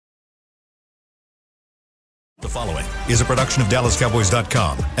The following is a production of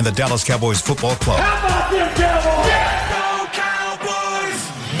DallasCowboys.com and the Dallas Cowboys Football Club. How about them Cowboys?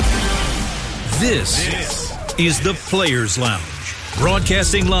 Cowboys! This is the Players Lounge,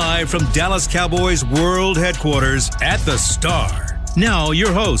 broadcasting live from Dallas Cowboys World Headquarters at the Star. Now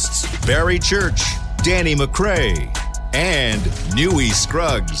your hosts, Barry Church, Danny McCray, and Newy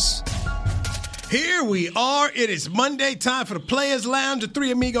Scruggs. Here we are. It is Monday, time for the Players Lounge. The three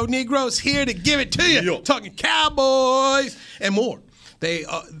amigo Negroes here to give it to you. Talking Cowboys and more. They're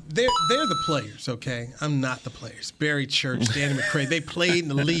the players, okay? I'm not the players. Barry Church, Danny McCray, they played in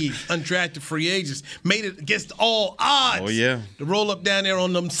the league, undrafted free agents, made it against all odds. Oh, yeah. To roll up down there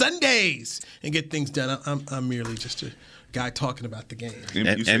on them Sundays and get things done. I'm merely just a guy talking about the game.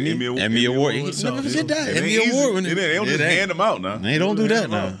 Emmy Award. Never forget that. Emmy Award. They don't just hand them out now. They don't do that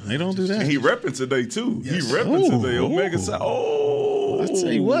now. They don't do that. And he repping today, too. Yes. He repping today. Omega side. I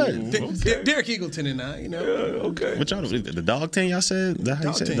tell you what. Okay. Derek Eagleton and I, Yeah, okay. What y'all, the dog team y'all said? Is that how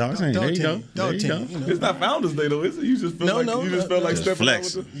you said? Dog team. There you go. Dog team. You know. It's not Founders Day, though, is it? You just felt like stepping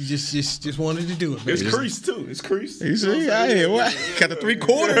flex. out with You just wanted to do it. It's baby. creased, too. It's creased. You see, out here. What? Got the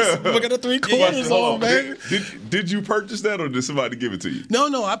 3/4. Look at the 3/4 on, baby. Did you purchase that, or did somebody give it to you?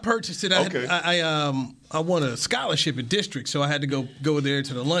 No, I purchased it. Okay. I won a scholarship at District, so I had to go there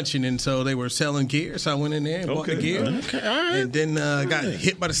to the luncheon, and so they were selling gear, so I went in there and bought the gear. Okay, all right. And then got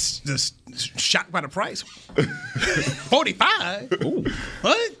hit by shocked by the price. 45. Ooh.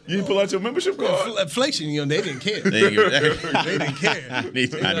 What? You didn't pull out your membership card? Inflation, they didn't care. They didn't care. I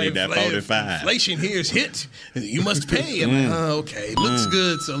need that 45. Inflation here is hit. You must pay. I'm like, okay, looks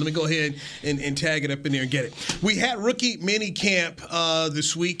good. So let me go ahead and tag it up in there and get it. We had rookie mini camp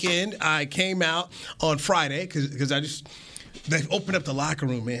this weekend. I came out on Friday because they opened up the locker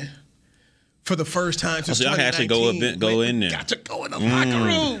room, man. For the first time since So y'all can actually go in there. Got to go in the locker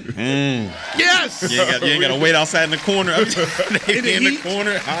room. Yes. You ain't got to wait outside in the corner. In the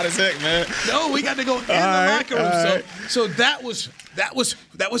corner, hot as heck, man. No, we got to go in the locker room. So that was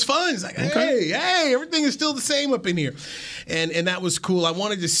fun. It's like, hey, everything is still the same up in here, and that was cool. I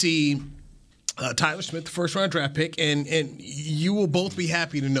wanted to see Tyler Smith, the first round draft pick, and you will both be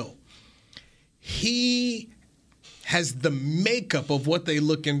happy to know he has the makeup of what they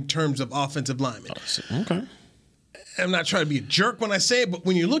look in terms of offensive linemen. Okay. I'm not trying to be a jerk when I say it, but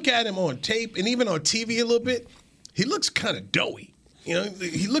when you look at him on tape and even on TV a little bit, he looks kind of doughy.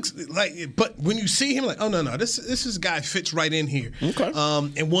 He looks like, but when you see him, like, oh no, this guy fits right in here. Okay.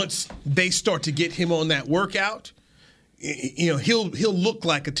 And once they start to get him on that workout, he'll look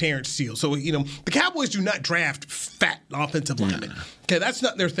like a Terrence Steele. So the Cowboys do not draft fat offensive linemen. Okay, that's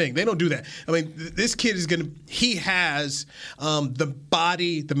not their thing. They don't do that. I mean, this kid he has the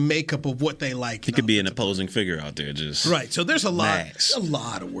body, the makeup of what they like. He could be an opposing figure out there, just right. So there's a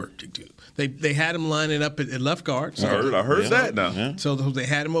lot of work to do. They had him lining up at left guard. So I heard that now. Yeah. So they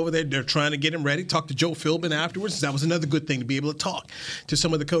had him over there. They're trying to get him ready. Talked to Joe Philbin afterwards. That was another good thing, to be able to talk to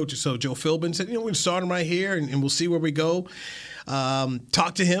some of the coaches. So Joe Philbin said, we're going to start him right here, and we'll see where we go.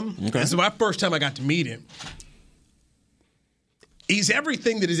 Talk to him. Okay. This is my first time I got to meet him. He's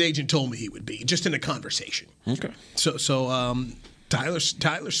everything that his agent told me he would be, just in a conversation. Okay. So Tyler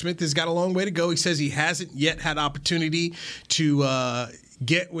Smith has got a long way to go. He says he hasn't yet had opportunity to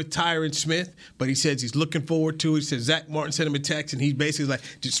get with Tyron Smith, but he says he's looking forward to it. He says Zach Martin sent him a text, and he's basically like,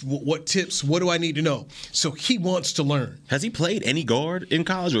 just what tips, what do I need to know? So he wants to learn. Has he played any guard in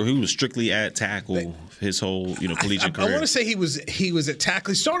college, or he was strictly at tackle his whole collegiate career? I want to say he was at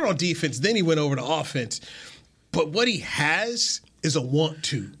tackle. He started on defense, then he went over to offense. But what he has is a want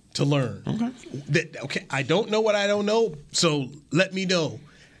to learn. Okay, I don't know what I don't know, so let me know.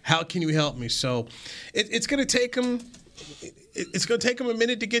 How can you help me? So it's going to take him. It's going to take him a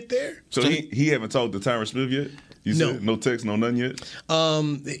minute to get there. So he haven't talked to Tyron Smith yet? You said no text, no none yet?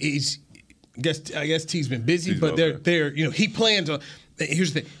 I guess T's been busy, but they're he plans on.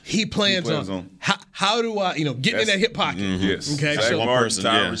 Here's the thing. He plans on how do I get in that hip pocket? Mm-hmm. Yes. Okay. Zach So Martin,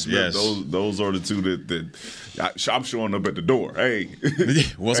 Tyron Smith. Those are the two that I'm showing up at the door. Hey,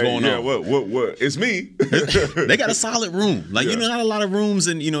 what's going on? What? It's me. They got a solid room. Not a lot of rooms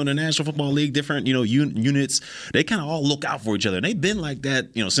in the National Football League. Different units. They kind of all look out for each other. And they've been like that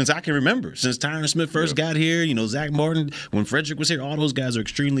since I can remember. Since Tyron Smith first got here. Zach Martin, when Frederick was here, all those guys are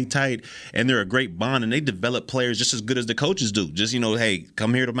extremely tight, and they're a great bond. And they develop players just as good as the coaches do. Just hey,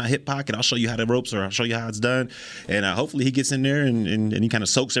 come here to my hip pocket. I'll show you how the ropes are. I'll show you how it's done. And hopefully he gets in there and he kind of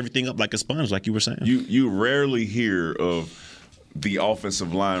soaks everything up like a sponge, like you were saying. You rarely hear of the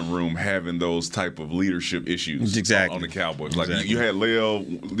offensive line room having those type of leadership issues exactly. on the Cowboys. Like you had Leo,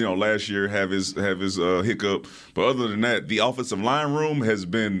 last year have his hiccup, but other than that, the offensive line room has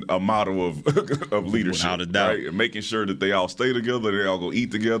been a model of leadership. Without a doubt. Right? And making sure that they all stay together, they all go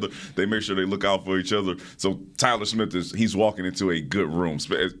eat together, they make sure they look out for each other. So Tyler Smith he's walking into a good room,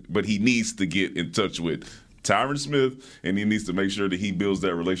 but he needs to get in touch with Tyron Smith, and he needs to make sure that he builds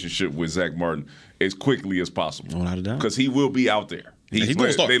that relationship with Zach Martin as quickly as possible. Without a doubt. Because he will be out there. He's going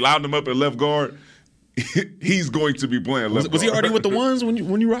to start. They lined him up at left guard. He's going to be playing left guard. Was he already with the ones when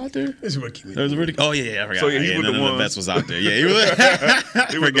you were out there? It's rookie. Oh, yeah, I forgot. So, he with none the of ones. the vets was out there. Yeah, he was. I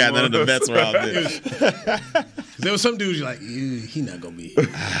forgot none of the vets were out there. There was some dudes you're like, he not going to be here.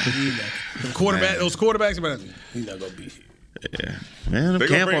 Those quarterbacks, he's not going to be here. Yeah. Man, They're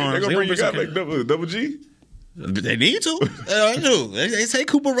going to bring you guys like Double G? They need to. They say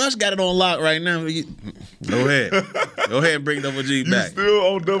Cooper Rush got it on lock right now. Go ahead. Go ahead and bring Double G back. You still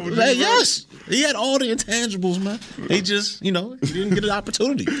on Double G? Yes. He had all the intangibles, man. He just, he didn't get an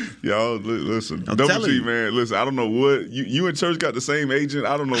opportunity. Y'all, listen. I'm Double telling G, you. man, listen, I don't know what. You and Church got the same agent.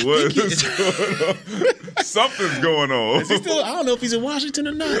 I don't know what is going on. Something's going on. Is he still, I don't know if he's in Washington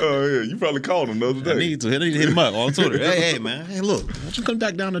or not. Oh, yeah. You probably called him the other day. I need to hit him up on Twitter. Hey, man. Hey, look. Why don't you come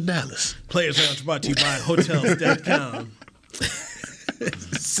back down to Dallas? Players Lounge brought to you by Hotels.com.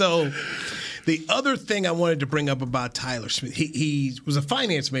 So, the other thing I wanted to bring up about Tyler Smith, he was a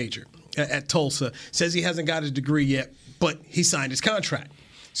finance major at Tulsa. Says he hasn't got his degree yet, but he signed his contract.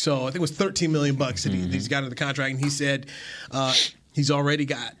 So I think it was $13 million that he's got in the contract, and he said he's already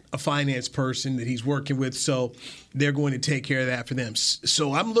got a finance person that he's working with, so they're going to take care of that for them.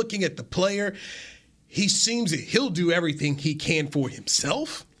 So I'm looking at the player. He seems that he'll do everything he can for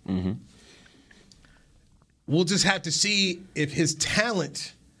himself. Mm-hmm. We'll just have to see if his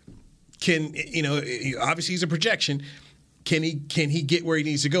talent can, obviously he's a projection. Can he get where he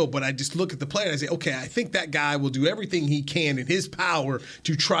needs to go? But I just look at the player and I say, okay, I think that guy will do everything he can in his power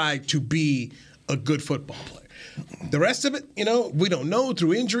to try to be a good football player. The rest of it, we don't know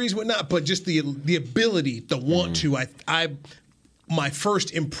through injuries, whatnot, but just the ability, the want to. My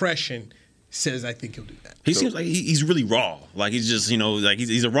first impression says I think he'll do that. He seems like he's really raw. Like he's just,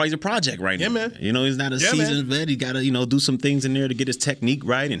 he's a project right now. Yeah, man. He's not a seasoned vet. He got to, do some things in there to get his technique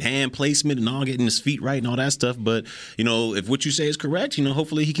right and hand placement and all, getting his feet right and all that stuff. But, if what you say is correct,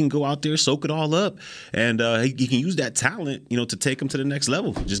 hopefully he can go out there, soak it all up, and he can use that talent, to take him to the next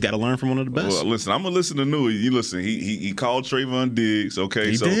level. Just got to learn from one of the best. Well, listen, I'm going to listen to Newey. You listen, he called Trayvon Diggs,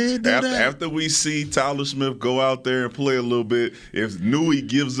 okay? He did after we see Tyler Smith go out there and play a little bit, if Newey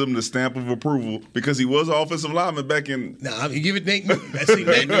gives him the stamp of approval, because he was offensive lineman back in. No, give it Nate Newton.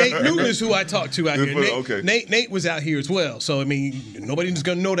 Nate Newton is who I talked to out here. Nate was out here as well. So nobody's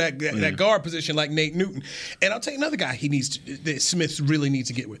going to know that guard position like Nate Newton. And I'll tell you another guy that Smith really needs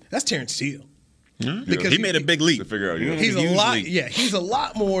to get with. That's Terrence Steele. Yeah. Because he made a big leap to figure out. He's a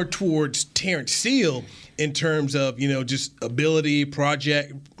lot more towards Terrence Steele in terms of just ability,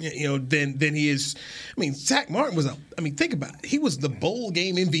 project, than he is. Zach Martin was think about it. He was the bowl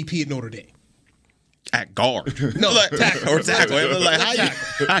game MVP at Notre Dame. At guard. No, tackle. Tackle.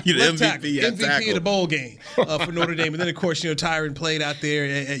 How you the MVP at tackle? MVP of the bowl game for Notre Dame. And then, of course, Tyron played out there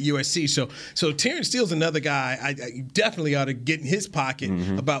at USC. So Terrence Steele's another guy I definitely ought to get in his pocket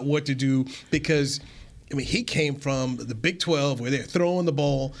about what to do because, he came from the Big 12 where they're throwing the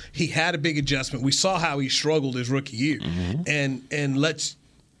ball. He had a big adjustment. We saw how he struggled his rookie year. And let's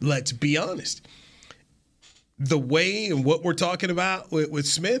be honest. The way and what we're talking about with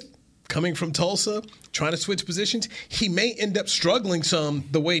Smith, coming from Tulsa, trying to switch positions, he may end up struggling some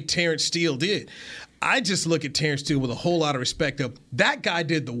the way Terrence Steele did. I just look at Terrence Steele with a whole lot of respect of that guy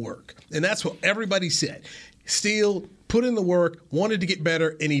did the work. And that's what everybody said. Steele put in the work, wanted to get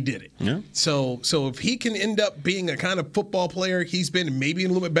better, and he did it. Yeah. So if he can end up being a kind of football player he's been, maybe a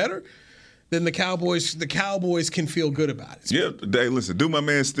little bit better, then the Cowboys can feel good about it. Yeah, hey, listen, do my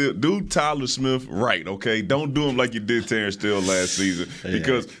man Steele, do Tyler Smith right, okay? Don't do him like you did Terrence Steele last season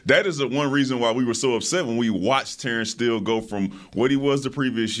because that is the one reason why we were so upset when we watched Terrence Steele go from what he was the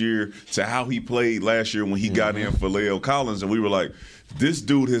previous year to how he played last year when he got in for Leo Collins, and we were like, this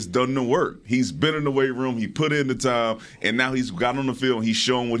dude has done the work. He's been in the weight room, he put in the time, and now he's got on the field and he's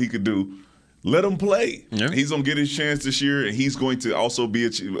shown what he could do. let him play. Yeah. He's going to get his chance this year, and he's going to also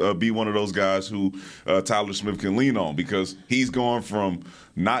be one of those guys who Tyler Smith can lean on, because he's going from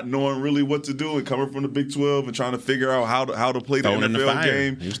not knowing really what to do and coming from the Big 12 and trying to figure out how to play the NFL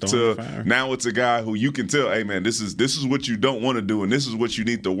game to now it's a guy who you can tell, hey, man, this is what you don't want to do, and this is what you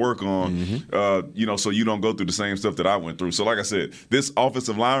need to work on, so you don't go through the same stuff that I went through. So like I said, this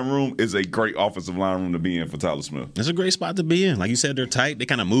offensive line room is a great offensive line room to be in for Tyler Smith. It's a great spot to be in. Like you said, they're tight. They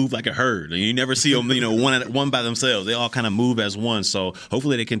kind of move like a herd. You never see them, one by themselves. They all kind of move as one. So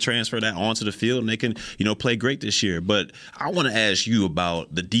hopefully they can transfer that onto the field and they can, play great this year. But I want to ask you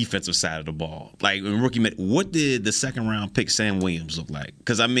about the defensive side of the ball. Like in rookie, what did the second round pick Sam Williams look like?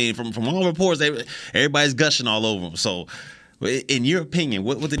 Because I mean, from all reports, everybody's gushing all over him. So, in your opinion,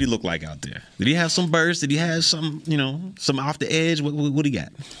 what did he look like out there? Did he have some bursts? Did he have some, some off the edge? What he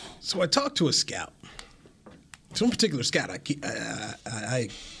got? So I talked to a scout. It's one particular scout I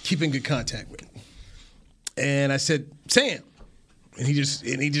keep in good contact with, and I said, Sam, and he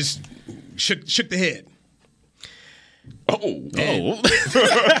just shook the head. And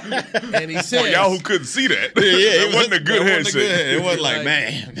he said, for y'all who couldn't see that, it wasn't a good headset. It wasn't like,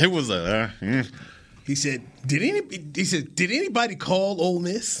 man, it was a. He said, did anybody call Ole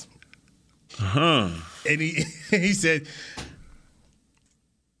Miss? And he said,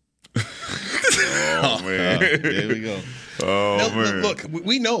 oh man, there we go. Man. Look,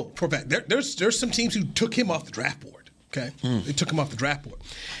 we know for a fact there's some teams who took him off the draft board. Okay, they took him off the draft board,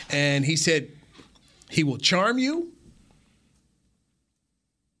 and he said he will charm you,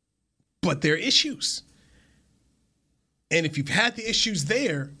 but there are issues. And if you've had the issues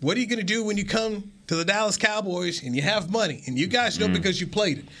there, what are you going to do when you come to the Dallas Cowboys and you have money? And you guys know because you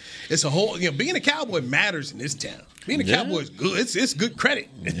played it. It's a whole, being a Cowboy matters in this town. Being a Cowboy is good. It's good credit.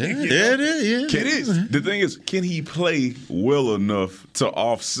 It is. It is. The thing is, can he play well enough to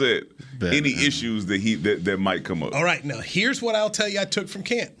offset any issues that might come up? All right, now here's what I'll tell you I took from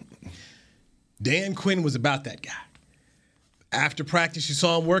camp. Dan Quinn was about that guy. After practice, you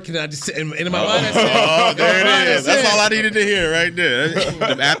saw him working, and I just in my mind, I said, "Oh, there it is. That's all I needed to hear right there."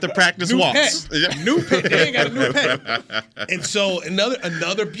 After practice walks, new pet. They ain't got a new pet. And so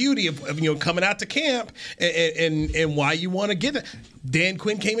another beauty of coming out to camp and why you want to get it. Dan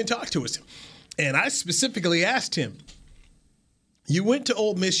Quinn came and talked to us, and I specifically asked him, "You went to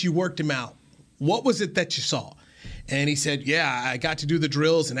Ole Miss, you worked him out. What was it that you saw?" And he said, "Yeah, I got to do the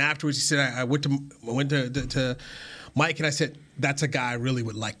drills, and afterwards, he said I went to Mike, and I said, that's a guy I really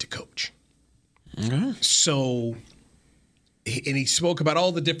would like to coach." Mm-hmm. So, and he spoke about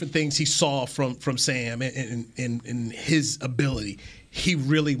all the different things he saw from Sam and his ability. He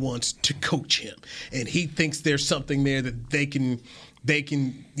really wants to coach him, and he thinks there's something there that they can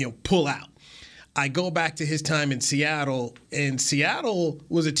pull out. I go back to his time in Seattle, and Seattle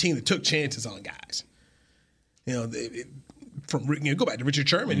was a team that took chances on guys. Go back to Richard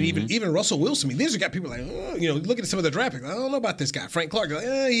Sherman and even Russell Wilson. I mean, these are got people like, looking at some of the draft picks. I don't know about this guy. Frank Clark,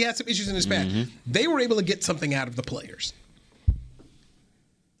 he had some issues in his past. They were able to get something out of the players.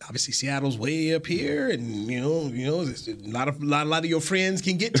 Obviously, Seattle's way up here, and not a lot of your friends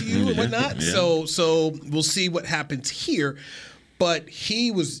can get to you and whatnot. Yeah. So we'll see what happens here. But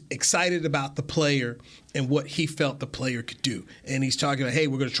he was excited about the player and what he felt the player could do. And he's talking about, hey,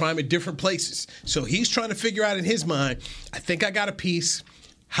 we're going to try him in different places. So he's trying to figure out in his mind, I think I got a piece.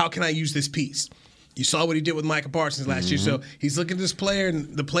 How can I use this piece? You saw what he did with Micah Parsons last year. So he's looking at this player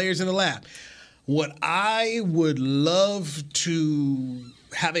and the players in the lab. What I would love to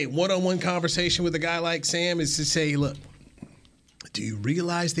have a one-on-one conversation with a guy like Sam is to say, look, do you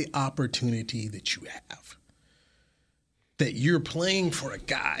realize the opportunity that you have? That you're playing for a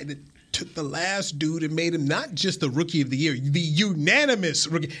guy that took the last dude and made him not just the rookie of the year, the unanimous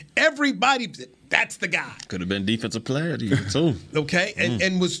rookie. Everybody, that's the guy. Could have been defensive player of the year too. Okay,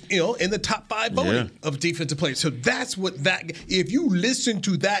 and was in the top 5 voting of defensive players. So that's what if you listen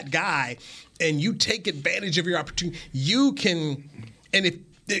to that guy and you take advantage of your opportunity, you can. And if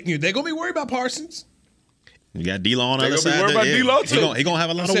they're gonna be worried about Parsons. You got D-Law on the other side. They're gonna be worried about D-Law too. He gonna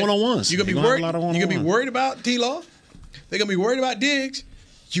have a lot of one-on-ones. You're gonna be worried about D-Law. They're going to be worried about Diggs.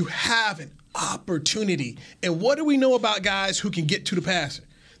 You have an opportunity. And what do we know about guys who can get to the passer?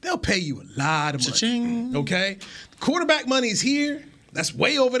 They'll pay you a lot of money. Cha-ching. Okay? Quarterback money is here. That's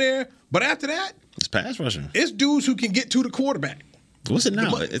way over there. But after that, it's pass rushing. It's dudes who can get to the quarterback. What's it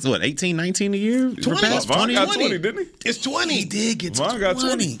now? It's what, 18, 19 a year? 20. Von got 20, didn't he? It's 20. He did get Von got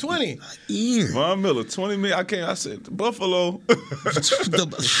 20. 20. a year. Von Miller, 20 million. I said Buffalo.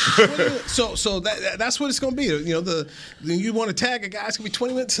 So that's what it's going to be. You know, you want to tag a guy, it's going to be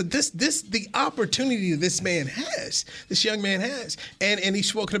 20 minutes. So the opportunity this young man has, and he's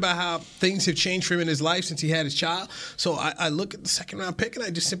spoken about how things have changed for him in his life since he had his child. So I look at the second round pick and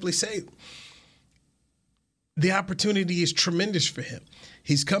I just simply say, the opportunity is tremendous for him.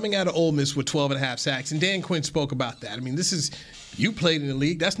 He's coming out of Ole Miss with 12.5 sacks, and Dan Quinn spoke about that. I mean, you played in the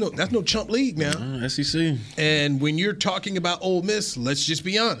league. That's no chump league now. SEC. And when you're talking about Ole Miss, let's just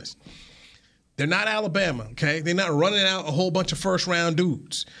be honest. They're not Alabama, okay? They're not running out a whole bunch of first-round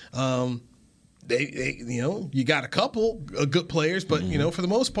dudes. You got a couple of good players, but for the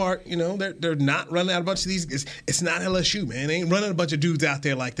most part, they're not running out a bunch of these. It's not LSU, man. They ain't running a bunch of dudes out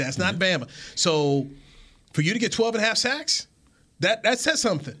there like that. It's not Bama. So for you to get 12.5 sacks, that says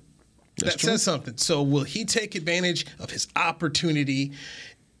something. Says something. So will he take advantage of his opportunity?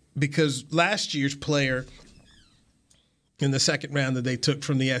 Because last year's player in the second round that they took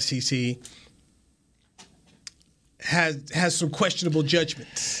from the SEC has some questionable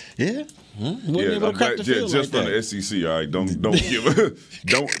judgments. Yeah. Just from the SEC, all right. Don't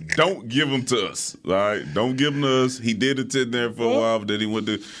give them to us, all right. Don't give them to us. He did attend there for a while, but then he went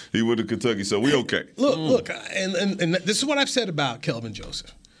to Kentucky, so we okay. Look, and this is what I've said about Kelvin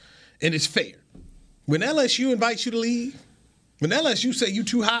Joseph, and it's fair. When LSU invites you to leave, when LSU say you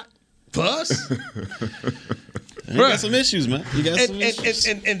too hot for us. You got some issues, man. You got some issues.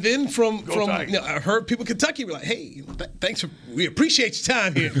 And then from I heard people in Kentucky were like, hey, we appreciate your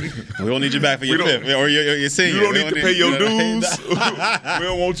time here. We don't need you back for your fifth or your senior. You don't need to pay your dues. We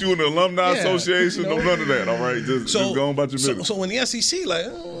don't want you in the alumni association. No, none of that. All right, just go on about your business. So when the SEC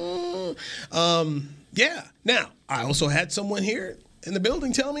Now I also had someone here in the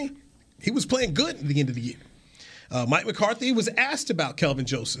building tell me he was playing good at the end of the year. Mike McCarthy was asked about Kelvin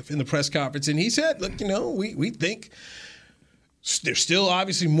Joseph in the press conference, and he said, look, we think there's still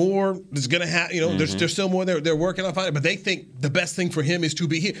obviously more that's going to happen. There's still more they're working on finding, but they think the best thing for him is to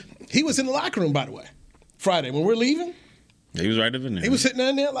be here. He was in the locker room, by the way, Friday. When we're leaving, he was right up in there. He was sitting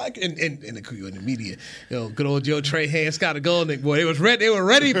down there in the media. Good old Joe Trahan, Scott Goldnick, boy, they were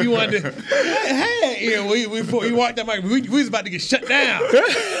ready if you wanted to. Before you walked that mic, we was about to get shut down.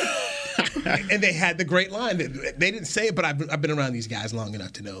 And they had the great line. They didn't say it, but I've been around these guys long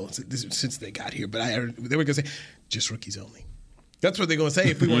enough to know since they got here. But they were going to say, just rookies only. That's what they're going to say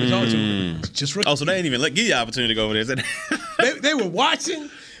if we want to talk to them. Just rookies. Oh, so they didn't even give you the opportunity to go over there. They were watching.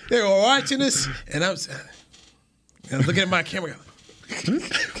 They were watching us, and I was looking at my camera. We're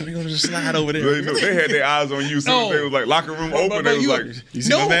going to just slide over there. They had their eyes on you. So they was like locker room open. They was like, you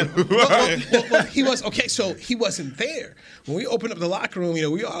see my man? Well, he was okay. So he wasn't there when we opened up the locker room.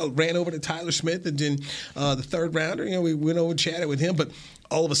 We all ran over to Tyler Smith, and then the third rounder. We went over and chatted with him. But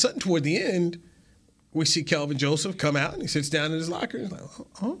all of a sudden, toward the end, we see Kelvin Joseph come out, and he sits down in his locker. And he's like,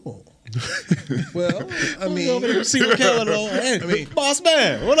 oh. Well, I mean, over there see what Kelvin boss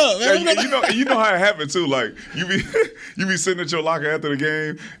man, what up, man? You know how it happened too. Like you be sitting at your locker after the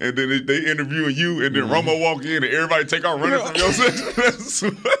game, and then they interviewing you, and then Romo walk in, and everybody take off running from your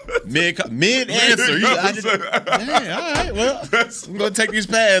section. Mid answer. All right, well, I'm gonna take these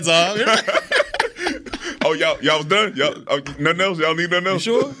pads off. Oh, y'all was done? Nothing else? Y'all need nothing else?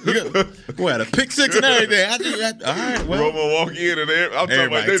 You sure? We had a pick six and everything. All right, well. Romo walk in and I'm talking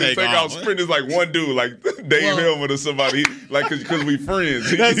about they just take out sprint. It's like one dude, like Dave Hillman or somebody, like because we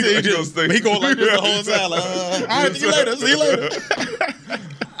friends. That's it. He going like this the whole time. All right, see you later.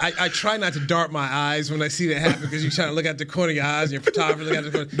 I try not to dart my eyes when I see that happen because you're trying to look at the corner of your eyes and your photographer look at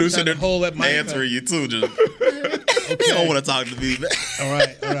the corner. Dude said hold that mic. Answering you too, just. Okay. You don't want to talk to me, man. All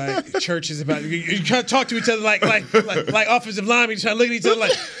right. Church is about you try to talk to each other like offensive linemen. You try to look at each other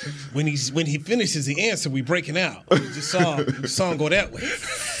like when he finishes the answer, we breaking out. You just saw him go that way,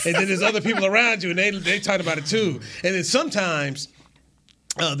 and then there's other people around you, and they talk about it too. And then sometimes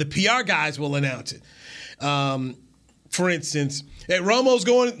the PR guys will announce it. For instance, hey, Romo's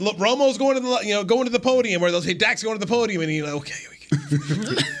going to the going to the podium, or they'll say Dak's going to the podium, and you're like, okay.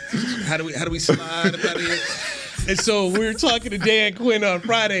 How do we slide up out of here? And so we were talking to Dan Quinn on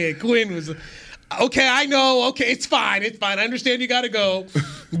Friday, and Quinn was, okay, I know, okay, it's fine. I understand you got to go,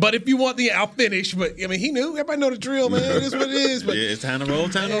 but if you want I'll finish. But I mean, he knew. Everybody know the drill, man. It is what it is. But yeah, it's time to roll.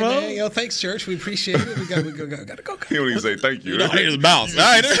 Man, thanks, church. We appreciate it. We got to go. He don't even say thank you. He just bounce. All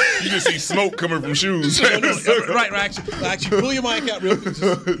right. You just see smoke coming from shoes. No, right. Actually, pull your mic out real quick.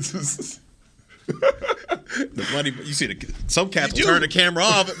 The funny, you see some cats will turn the camera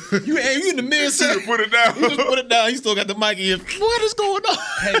off. You in the mid set. Put it down. You just put it down. He still got the mic in. What is going on?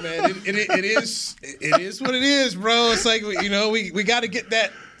 Hey man, it is what it is, bro. It's like we got to get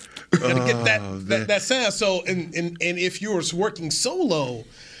that. That sound. So and if you're working solo,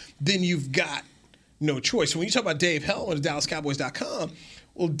 then you've got no choice. So when you talk about Dave Hellman at DallasCowboys.com,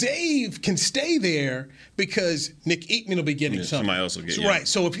 well, Dave can stay there because Nick Eatman will be getting something. Somebody else will get Right.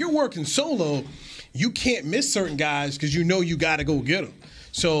 So if you're working solo, you can't miss certain guys because you got to go get them.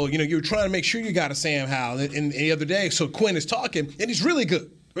 So you're trying to make sure you got a Sam Howell. And the other day, so Quinn is talking, and he's really good.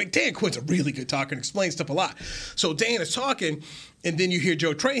 I mean, Dan Quinn's a really good talker and explains stuff a lot. So Dan is talking, and then you hear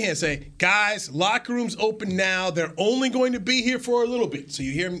Joe Trahan say, guys, locker room's open now. They're only going to be here for a little bit. So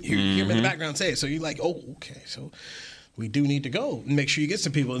you hear him in the background say it. So you're like, oh, okay. So we do need to go and make sure you get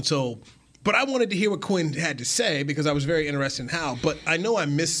some people. And so, but I wanted to hear what Quinn had to say because I was very interested in how. But I know I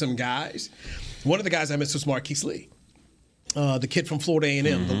missed some guys. One of the guys I missed was Marquise Lee. The kid from Florida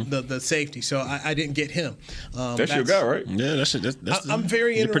A&M, the safety. So I didn't get him. That's your guy, right? Yeah, that's I'm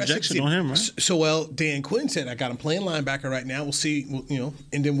very interested. Projection on him, right? So Dan Quinn said, I got him playing linebacker right now. We'll see,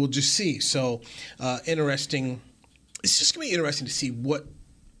 and then we'll just see. So interesting. It's just gonna be interesting to see what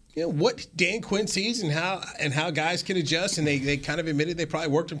Dan Quinn sees and how guys can adjust. And they kind of admitted they probably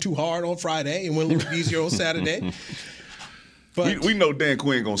worked him too hard on Friday and went a little easier on Saturday. But we know Dan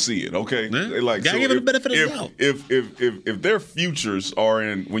Quinn gonna see it, okay? Yeah. Like, gotta give it the benefit of the doubt. If their futures are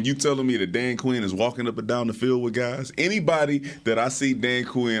in, when you telling me that Dan Quinn is walking up and down the field with guys, anybody that I see Dan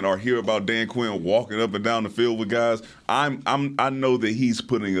Quinn or hear about Dan Quinn walking up and down the field with guys, I know that he's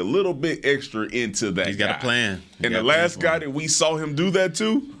putting a little bit extra into that. He's got a plan. And the last guy that we saw him do that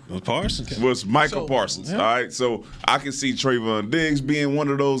to was Michael Parsons. Yeah. All right, so I can see Trayvon Diggs being one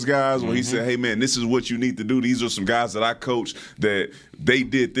of those guys where he said, "Hey man, this is what you need to do. These are some guys that I coached that they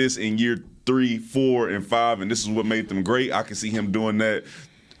did this in year 3, 4, and 5, and this is what made them great." I can see him doing that.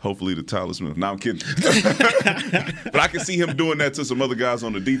 Hopefully to Tyler Smith. No, I'm kidding. But I can see him doing that to some other guys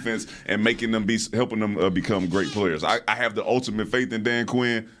on the defense and making them helping them become great players. I have the ultimate faith in Dan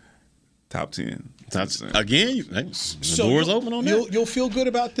Quinn. Top 10. Again, the door's open on that. You'll feel good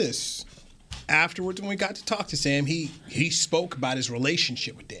about this. Afterwards, when we got to talk to Sam, he spoke about his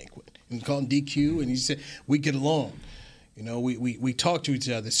relationship with Dan Quinn. He called him DQ, and he said, we get along. We talk to each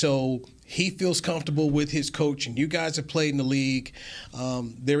other. So he feels comfortable with his coach, and you guys have played in the league.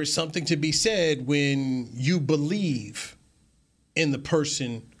 There is something to be said when you believe in the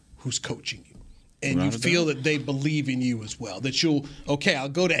person who's coaching you. And you feel that they believe in you as well. That I'll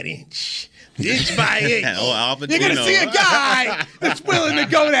go that inch by inch. You're going to see a guy that's willing to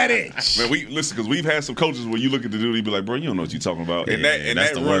go that inch. Man, because we've had some coaches where you look at the dude, he'd be like, bro, you don't know what you're talking about. And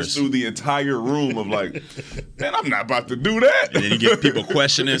that runs through the entire room of like, man, I'm not about to do that. And then you get people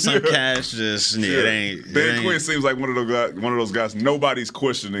questioning some cash. It ain't. Dan Quinn seems like one of those guys. Nobody's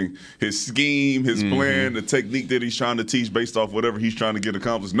questioning his scheme, his plan, the technique that he's trying to teach based off whatever he's trying to get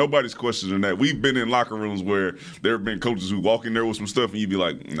accomplished. Nobody's questioning that. We've been in locker rooms where there have been coaches who walk in there with some stuff and you'd be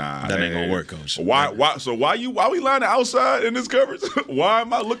like, nah, that ain't gonna work, coach. Why we lining outside in this coverage? Why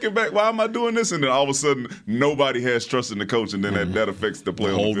am I looking back? Why am I doing this? And then all of a sudden nobody has trust in the coach, and then that affects the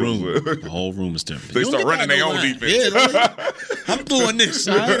play on the field. The whole room is different. They start running their own defense. Yeah, I'm doing this.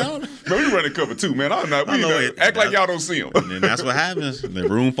 Man, we running cover 2, man. Act like y'all don't see them. And then that's what happens. The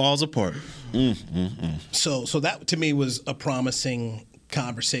room falls apart. So that to me was a promising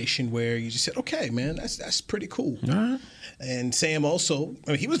conversation where you just said, okay, man, that's pretty cool. Right. And Sam also,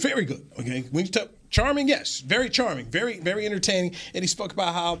 he was very good. Okay, when you talk charming, yes, very charming, very, very entertaining. And he spoke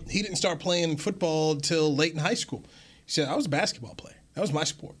about how he didn't start playing football until late in high school. He said, I was a basketball player. That was my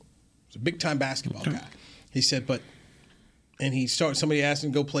sport. I was a big-time basketball guy. He said, somebody asked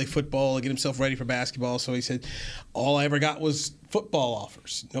him to go play football and get himself ready for basketball. So he said, all I ever got was football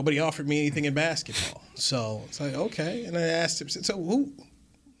offers. Nobody offered me anything in basketball. So it's like, okay. And I asked him,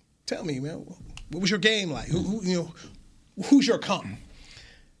 tell me, man, what was your game like? Who's your comp?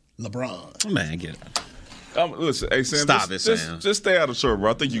 LeBron. Man, get it. Listen, hey, Sam, Sam. Just stay out of trouble,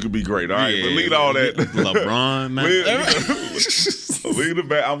 bro. I think you could be great, all right? But lead all that. LeBron, man. Lead it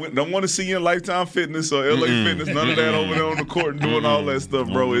back. I don't want to see you in Lifetime Fitness or LA Fitness. None of that over there on the court and doing all that stuff,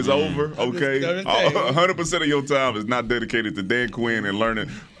 bro. It's over, okay? 100% of your time is not dedicated to Dan Quinn and learning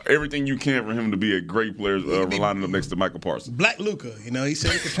everything you can for him to be a great player, lining up next to Michael Parsons. Black Luka, he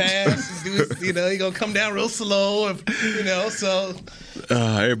said he could pass. He gonna come down real slow, so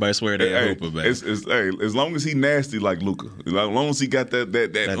Everybody swear they're Hooper, man. As long as he nasty like Luka, as long as he got that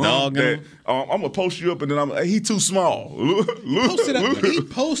dog in him? I'm gonna post you up, and then he too small. He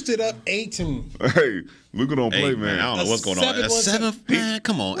posted up Ayton. Hey, Luka don't play, Hey, man. I don't know what's going on. A 7th, man.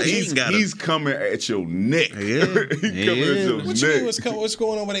 Come on, He's coming at your neck. Yeah, He's coming at your What neck. you mean? What's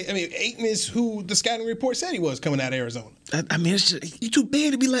going on with Ayton? I mean, Ayton is who the scouting report said he was coming out of Arizona. I mean, it's just, you too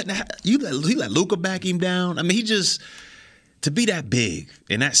big to be letting he let Luka back him down. I mean, he just to be that big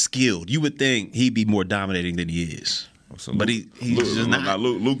and that skilled, you would think he'd be more dominating than he is. So but he's just not. Now,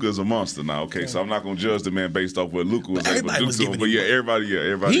 Luka is a monster now. Okay, so I'm not gonna judge the man based off what Luka was able to do to him. But everybody.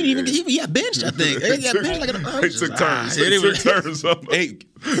 He got benched, I think. He got benched like they took turns. They took turns. 8.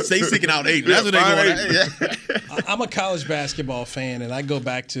 Stay seeking out 8. That's what they going. I'm a college basketball fan, and I go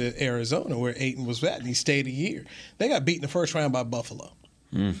back to Arizona where Ayton was at, and he stayed a year. They got beat in the first round by Buffalo.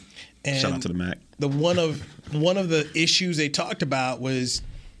 And Shout out to the Mac. One of the issues they talked about was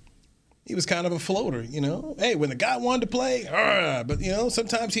he was kind of a floater, you know. Hey, when the guy wanted to play, but you know,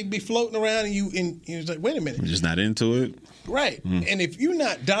 sometimes he'd be floating around, and you was like, wait a minute, I'm just not into it, right? And if you're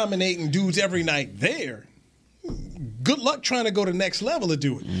not dominating dudes every night there, good luck trying to go to the next level to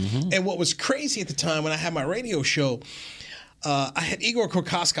do it. And what was crazy at the time when I had my radio show, I had Igor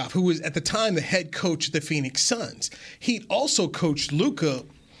Kokoskov, who was at the time the head coach of the Phoenix Suns. He'd also coached Luka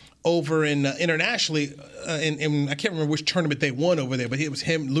over in internationally, and I can't remember which tournament they won over there, but it was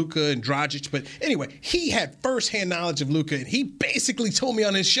him, Luka, and Dragic. But anyway, he had firsthand knowledge of Luka, and he basically told me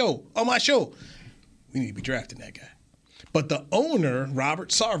on my show, we need to be drafting that guy. But the owner, Robert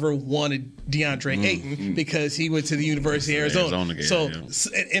Sarver, wanted DeAndre Ayton because he went to the University of Arizona.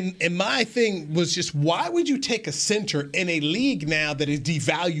 And my thing was just, why would you take a center in a league now that has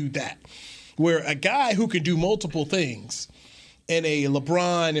devalued that, where a guy who can do multiple things in a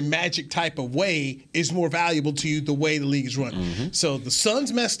LeBron and Magic type of way is more valuable to you the way the league is run. So the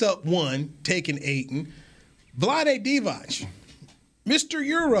Suns messed up one, taking Ayton. Vlade Divac, Mr.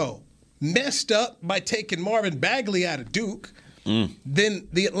 Euro, messed up by taking Marvin Bagley out of Duke. Then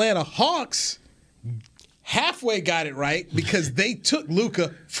the Atlanta Hawks halfway got it right because they took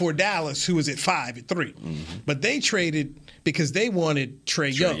Luka for Dallas, who was at 5-3. But they traded because they wanted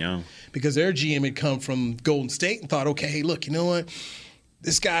Trae Young. Because their GM had come from Golden State and thought, okay, hey, look, you know what?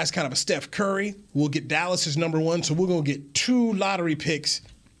 This guy's kind of a Steph Curry. We'll get Dallas as number 1, so we're going to get 2 lottery picks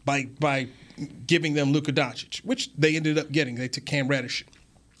by giving them Luka Doncic, which they ended up getting. They took Cam Reddish.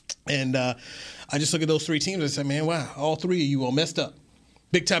 And I just look at those 3 teams and say, man, wow, all 3 of you all messed up.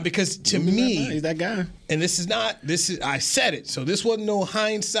 Big time, because to me, he's that guy. And I said it, so this wasn't no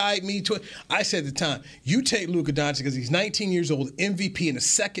hindsight, I said at the time, you take Luka Doncic because he's 19 years old, MVP in the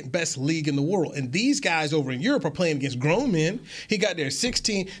second best league in the world. And these guys over in Europe are playing against grown men. He got there at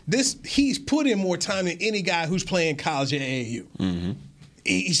 16. He's put in more time than any guy who's playing college at AAU.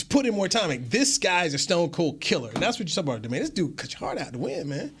 He's put in more time. Like, this guy's a stone cold killer. And that's what you're talking about, man. This dude cuts your heart out to win,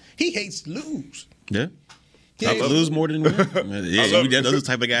 man. He hates to lose. Yeah. I lose more than win. Yeah, those are the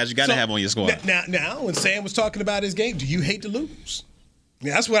type of guys you got to have on your squad. Now, when Sam was talking about his game, do you hate to lose?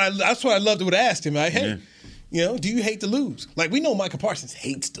 Yeah, that's what I loved to would ask him. Like, hey, you know, do you hate to lose? Like, we know Micah Parsons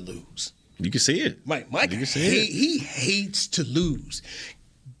hates to lose. You can see it. Mike, he hates to lose.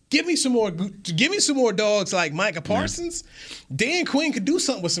 Give me some more dogs like Micah Parsons. Dan Quinn could do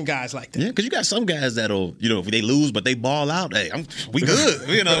something with some guys like that. Yeah, because you got some guys that'll, you know, if they lose but they ball out, hey, we good.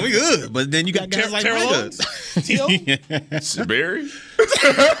 You know, we good. But then you got guys like Micah. Barry?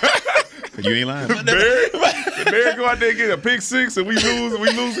 You ain't lying. Barry go out there and get a pick 6 and we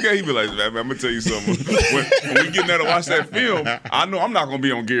lose again. He be like, man, I'm gonna tell you something. When we get there to watch that film, I know I'm not gonna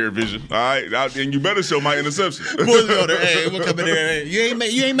be on Gary Vision. All right, and you better show my interception. Boys go there, hey, we'll come in there. Hey,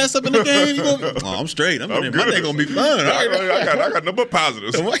 you ain't mess up in the game. I'm straight. I'm good. My day gonna be fun. I got no but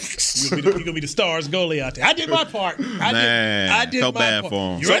positives. You're gonna be the Stars goalie out there. I did my part. I did felt my bad part.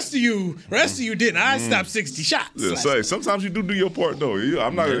 for him. The rest of you didn't. I stopped 60 shots. Yeah, say sometimes you do your part though.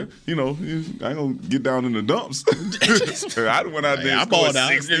 I'm not, you know, I ain't gonna get down in the dumps. I went out there and scored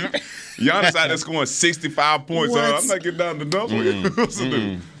 60. Giannis out there scoring 65 points. I'm not getting down in the dumps.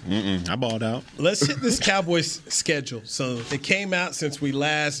 I balled out. Let's hit this Cowboys schedule. So it came out since we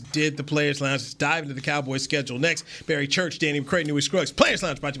last did the Players Lounge. Let's dive into the Cowboys schedule next. Barry Church, Danny McCray, Newy Scruggs. Players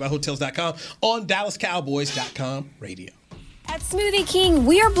Lounge brought to you by Hotels.com on DallasCowboys.com radio. At Smoothie King,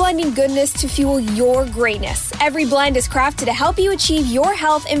 we are blending goodness to fuel your greatness. Every blend is crafted to help you achieve your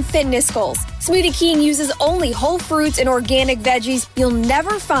health and fitness goals. Smoothie King uses only whole fruits and organic veggies. You'll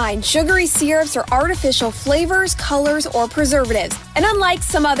never find sugary syrups or artificial flavors, colors, or preservatives. And unlike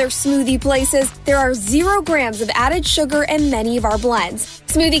some other smoothie places, there are 0 grams of added sugar in many of our blends.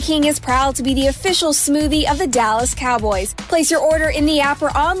 Smoothie King is proud to be the official smoothie of the Dallas Cowboys. Place your order in the app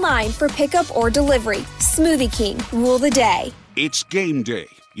or online for pickup or delivery. Smoothie King, rule the day. It's game day.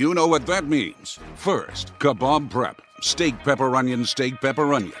 You know what that means. First, kebab prep. Steak, pepper, onion, steak,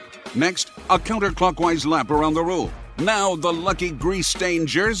 pepper, onion. Next, a counterclockwise lap around the room. Now the lucky grease-stained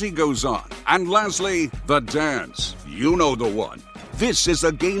jersey goes on. And lastly, the dance. You know the one. This is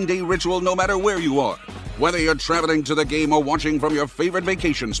a game day ritual no matter where you are. Whether you're traveling to the game or watching from your favorite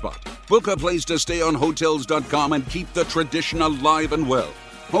vacation spot, book a place to stay on Hotels.com and keep the tradition alive and well.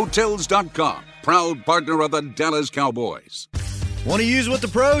 Hotels.com, proud partner of the Dallas Cowboys. Want to use what the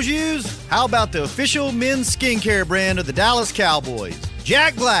pros use? How about the official men's skincare brand of the Dallas Cowboys,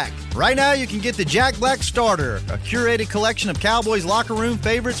 Jack Black? Right now, you can get the Jack Black Starter, a curated collection of Cowboys locker room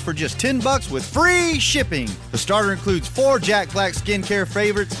favorites for just $10 with free shipping. The starter includes 4 Jack Black skincare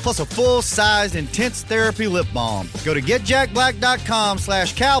favorites, plus a full-sized intense therapy lip balm. Go to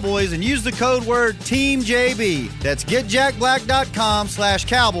getjackblack.com/Cowboys and use the code word TEAMJB. That's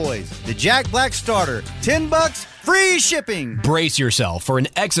getjackblack.com/Cowboys. The Jack Black Starter, $10, free shipping. Brace yourself for an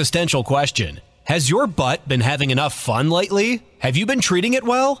existential question. Has your butt been having enough fun lately? Have you been treating it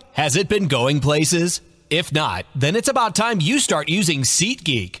well? Has it been going places? If not, then it's about time you start using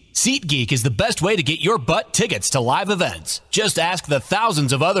SeatGeek. SeatGeek is the best way to get your butt tickets to live events. Just ask the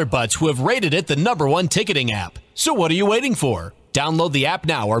thousands of other butts who have rated it the #1 ticketing app. So what are you waiting for? Download the app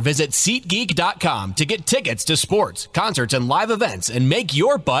now or visit SeatGeek.com to get tickets to sports, concerts, and live events and make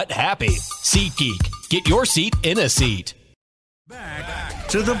your butt happy. SeatGeek. Get your seat in a seat. Back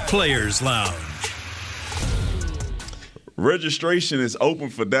to the Players Lounge. Registration is open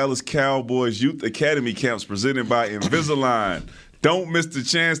for Dallas Cowboys Youth Academy camps presented by Invisalign. Don't miss the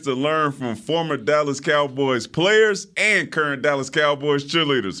chance to learn from former Dallas Cowboys players and current Dallas Cowboys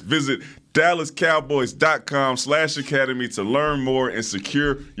cheerleaders. Visit DallasCowboys.com/academy to learn more and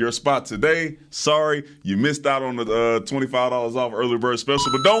secure your spot today. Sorry, you missed out on the $25 off early bird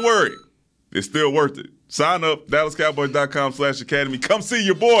special, but don't worry. It's still worth it. Sign up, DallasCowboys.com/academy. Come see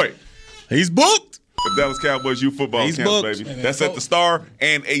your boy. He's booked. The Dallas Cowboys youth football camps, booked. baby. That's at the Star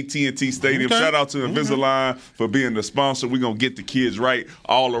and AT&T Stadium. Okay. Shout out to Invisalign for being the sponsor. We're going to get the kids right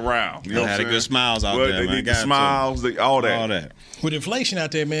all around. You know Had a good smiles out there, They man. need the smiles, all that. With inflation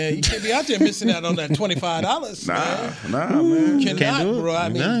out there, man, you can't be out there missing out on that $25. Nah, man. You cannot, do it. bro. I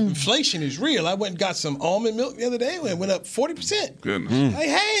mean, No. inflation is real. I went and got some almond milk the other day and it went up 40%. Goodness.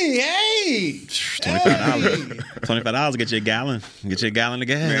 Hey. $25. $25 get you a gallon. Get you a gallon of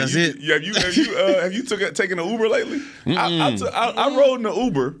gas. Man, That's it. Have you taken an Uber lately? I rode in the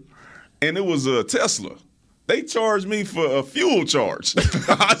Uber, and it was a Tesla. They charged me for a fuel charge.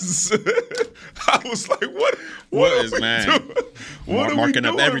 I was like, what What is, are we man? doing? What are Marking we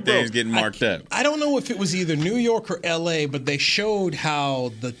up doing, everything's bro? getting marked up. I don't know if it was either New York or LA, but they showed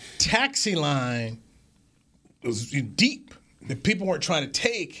how the taxi line was deep. The people weren't trying to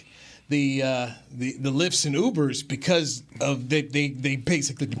take the Lyfts and Ubers because of they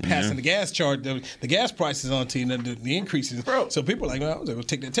basically passing the gas charge, the gas prices on to you, the increases. Bro. So people are like, well, I was going to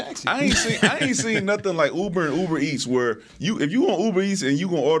take that taxi. I ain't seen nothing like Uber and Uber Eats where if you on Uber Eats and you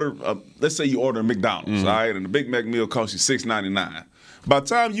gonna order, let's say you order a McDonald's, all right, and the Big Mac meal costs you $6.99. By the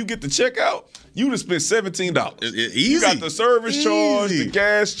time you get the checkout, you done spent $17. Easy. You got the service charge, Easy. the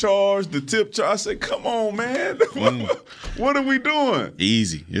gas charge, the tip charge. I said, come on, man. What are we doing?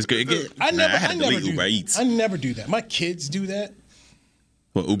 Easy. It's good. I had to delete Uber Eats. I never do that. My kids do that.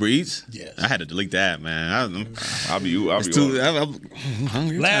 What, Uber Eats? Yes. I had to delete that, man. I'll be I'm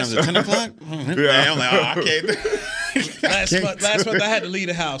hungry. Last- Time's at 10 o'clock? Yeah. I'm like, I can't. Last month I had to leave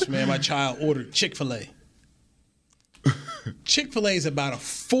the house, man. My child ordered Chick-fil-A. Chick-fil-A is about a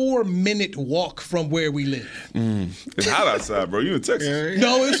 4-minute walk from where we live. It's hot outside, bro. You in Texas?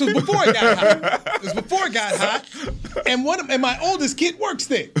 No, this was before it got hot. It was before it got hot. And my oldest kid works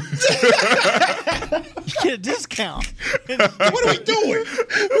there. You get a discount. What are we doing?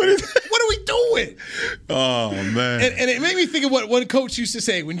 What are we doing? Oh, man. And it made me think of what one coach used to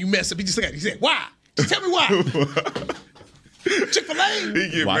say when you mess up. He just looked at it. He said, why? Just tell me why. Chick-fil-A? He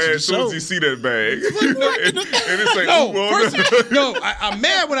get Watch mad the as soon as show. he see that bag. and it's like, I'm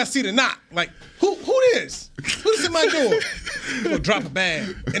mad when I see the knock. Like, who this? Who's in my door? He'll drop a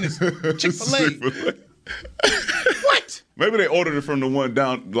bag, and it's Chick-fil-A. What? Maybe they ordered it from the one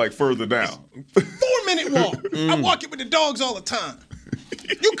down, like further down. 4-minute walk. I walk in with the dogs all the time.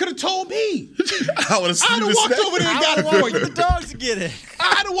 You could have told me. I would have I'd have walked over there and got it for you. The dogs to get it.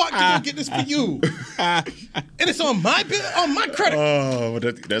 I'd have walked to go get this for you. And it's on my bill, on my credit. Oh,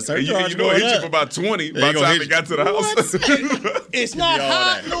 that's her. You know, it hit you for about 20 by the time it got to the house. It's not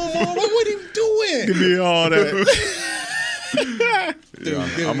hot no more. What are you doing? Give me all that. Dude,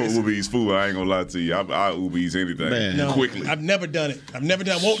 I'm a Uber Eats fool. I ain't gonna lie to you. I Uber Eats anything quickly. I've never done it.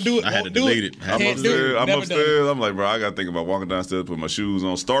 Won't do it. I had to delete it. I'm upstairs. I'm like, bro, I gotta think about walking downstairs, put my shoes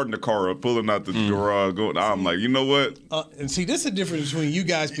on, starting the car up, pulling out the garage, going. I'm like, you know what? And see, this is the difference between you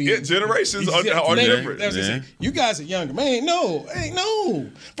guys being generations are different. Yeah. You guys are younger, man. No.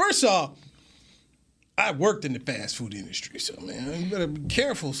 First off, I worked in the fast food industry, so man, you better be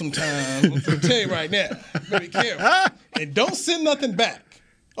careful sometimes. I'm gonna tell you right now, you better be careful and don't send nothing back.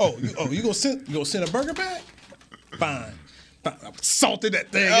 You gonna send a burger back? Fine. I salted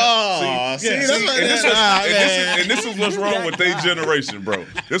that thing. This is what's wrong with their generation, bro.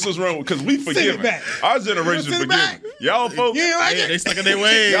 This was wrong because we forgive it. Our generation forgive. Y'all folks, they stuck in their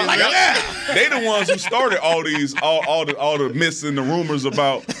ways. They the ones who started all the myths and the rumors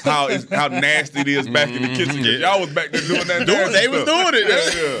about how nasty it is back in the kitchen. Y'all was back there doing that. They was doing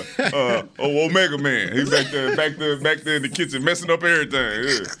it. Omega Man, he's back there in the kitchen messing up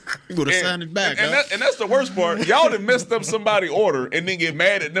everything. You would have signed it back. And that's the worst part. Y'all done messed up somebody order and then get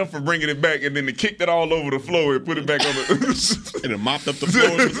mad at them for bringing it back and then they kicked it all over the floor and put it back on the and then mopped up the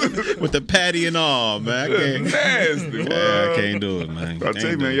floor with the patty and all, man. Nasty. I can't do it, man. I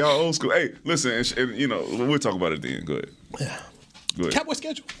tell you, man, y'all old school. Hey, listen, and we'll talk about it then. Go ahead. Yeah. Go ahead. Cowboy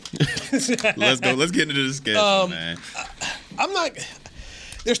schedule. Let's go. Let's get into the schedule, man. I'm not.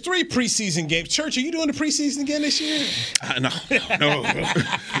 There's 3 preseason games. Church, are you doing the preseason again this year?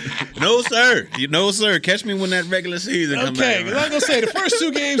 No, sir. No, sir. Catch me when that regular season comes back. Okay, I'm going to say the first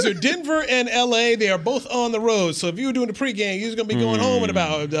 2 games are Denver and L.A. They are both on the road. So if you were doing the pregame, you're going to be going home at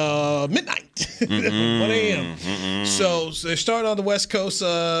about midnight, 1 a.m. So they start on the West Coast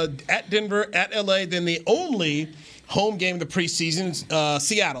at Denver, at L.A., then the only home game of the preseason,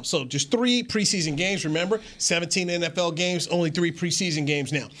 Seattle. So just 3 preseason games, remember? 17 NFL games, only 3 preseason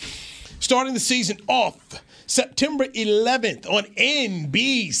games now. Starting the season off September 11th on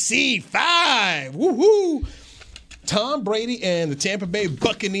NBC5. Woohoo! Tom Brady and the Tampa Bay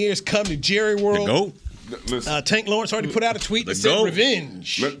Buccaneers come to Jerry World. Go. Tank Lawrence already put out a tweet that said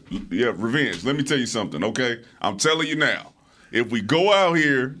revenge. Revenge. Let me tell you something, okay? I'm telling you now. If we go out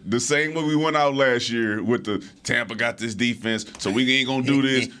here the same way we went out last year with the Tampa got this defense, so we ain't gonna do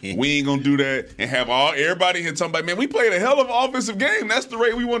this, we ain't gonna do that, and have everybody here talking about, man, we played a hell of an offensive game. That's the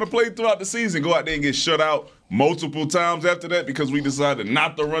rate we want to play throughout the season. Go out there and get shut out multiple times after that because we decided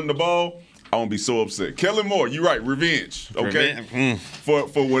not to run the ball. I won't be so upset. Kellen Moore, you're right, revenge. Okay,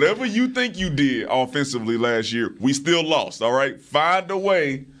 for whatever you think you did offensively last year, we still lost. All right, find a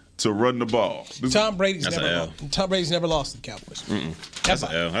way to run the ball. Tom Brady's never lost to the Cowboys. That's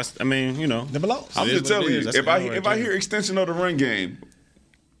an L. Never lost. I'm just telling you, if I hear extension of the run game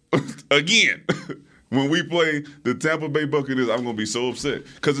again, when we play the Tampa Bay Buccaneers, I'm going to be so upset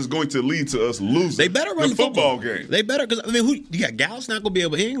because it's going to lead to us losing. They better run the football game. They better because you got Gallup's not going to be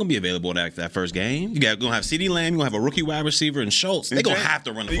able. He ain't going to be available in that first game. You got going to have CeeDee Lamb. You going to have a rookie wide receiver and Schultz. They're going to have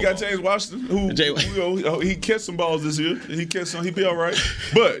to run the football. You got James Washington, who he catch some balls this year. He catch some. He be all right.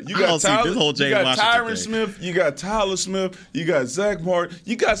 But you got Tyron Smith. You got Tyler Smith. You got Zach Martin.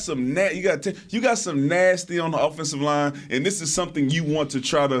 You got some nasty on the offensive line, and this is something you want to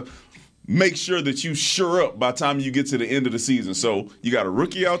try to make sure that you sure up by the time you get to the end of the season. So you got a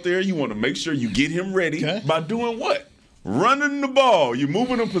rookie out there. You want to make sure you get him ready by doing what? Running the ball. You're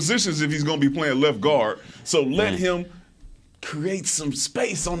moving him positions if he's going to be playing left guard. So let him create some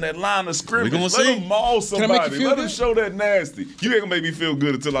space on that line of scrimmage. Let him maul somebody. Let him show that nasty. You ain't going to make me feel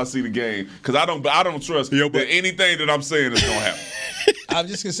good until I see the game because I don't trust that anything that I'm saying is going to happen. I'm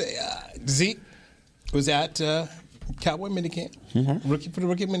just going to say Zeke was at Cowboy minicamp, rookie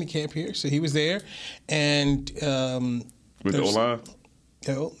minicamp here. So he was there, and with the O-line.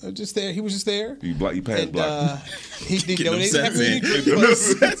 Just there. He was just there. He passed block. He didn't have any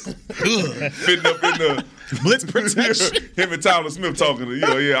fitting up in the blitz protection. Him and Tyler Smith talking.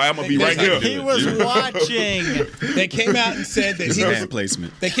 I'm gonna be right here. He was watching. They came out and said that he was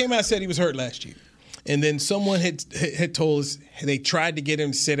placement. They came out and said he was hurt last year. And then someone had told us they tried to get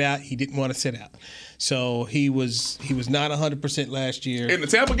him to sit out. He didn't want to sit out. So he was not 100% last year. In the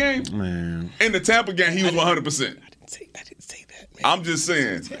Tampa game? Man. In the Tampa game, he was 100%. I didn't say that, man. I'm just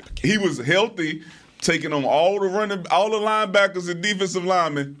saying. He was healthy taking on all the linebackers and defensive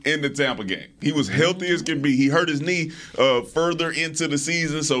linemen in the Tampa game. He was healthy as can be. He hurt his knee further into the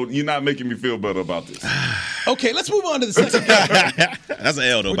season, so you're not making me feel better about this. Okay, let's move on to the second game. That's an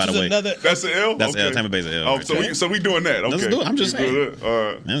L, though, by the way. That's an L? That's okay. L. Tampa Bay's an L. Oh, right so we doing that. Okay. Let's do it. I'm just saying.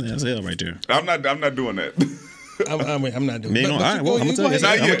 All right. That's an L right there. I'm not doing that. I'm not doing it. All right, well, I'm going to tell you.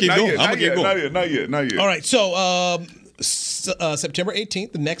 I'm going to keep going. Not yet. All right, so September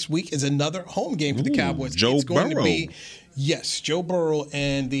 18th, the next week, is another home game for the Cowboys. Joe Burrow. Joe Burrow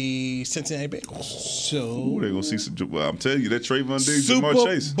and the Cincinnati Bengals. So they're going to see some. Well, I'm telling you, that Trayvon Diggs, Super Jamar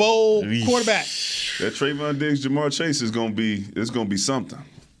Chase. Bowl quarterback. That Trayvon Diggs, Jamar Chase is going to be something.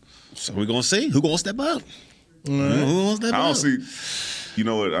 So we're going to see who's going to step up. Who going to step up? I don't see. You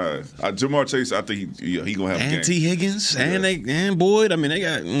know what? Jamar Chase, I think he going to have a game. T. Higgins and Boyd. I mean, they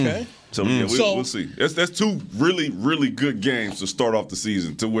got. Okay. So yeah, we'll see. That's two really, really good games to start off the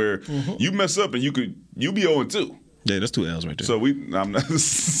season. To where you mess up and you be 0-2. Yeah, that's 2 L's right there. So I'm not.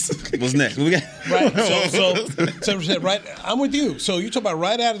 What's next? We got right. So right. I'm with you. So you talk about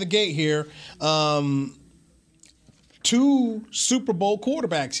right out of the gate here. 2 Super Bowl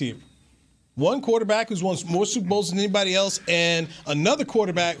quarterbacks here. One quarterback who's won more Super Bowls than anybody else, and another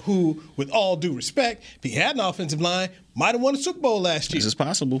quarterback who, with all due respect, if he had an offensive line, might have won a Super Bowl last year. This is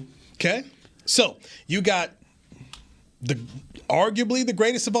possible. Okay? So you got arguably the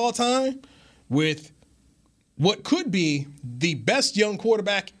greatest of all time with what could be the best young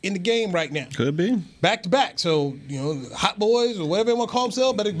quarterback in the game right now. Could be. Back to back. So, hot boys or whatever they want to call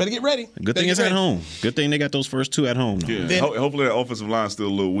themselves, better get ready. Good thing it's at home. Good thing they got those first 2 at home. Though. Yeah. Hopefully that offensive line's still a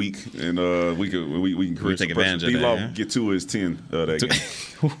little weak, and we can create take advantage of that. D-Law get 2 of his 10 that game.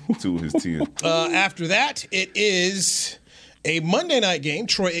 2 of his 10. After that, it is a Monday night game.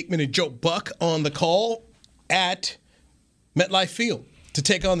 Troy Aikman and Joe Buck on the call at MetLife Field to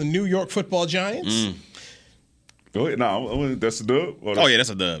take on the New York Football Giants. Go ahead. No, that's a dub. That's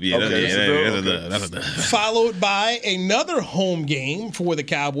a dub. Yeah, okay, that's a dub. Followed by another home game for the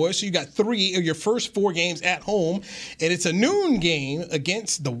Cowboys. So you got 3 of your first 4 games at home, and it's a noon game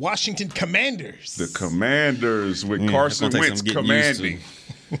against the Washington Commanders. The Commanders with Carson Wentz commanding.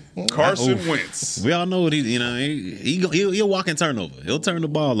 Carson Wentz. We all know what he'll walk and turnover. He'll turn the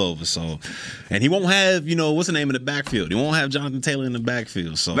ball over. So, and he won't have what's the name in the backfield. He won't have Jonathan Taylor in the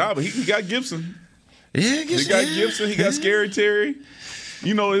backfield. So, but he got Gibson. Yeah, he got Gibson. He got Scary Terry.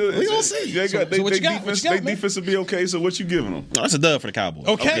 We gonna see. They defense will be okay. So what you giving them? No, that's a dub for the Cowboys.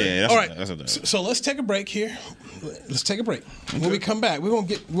 Okay, all right. That's a dub. So let's take a break here. Let's take a break. Okay. When we come back, we're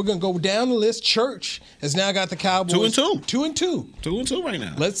gonna go down the list. Church has now got the Cowboys 2-2. 2-2. 2-2 right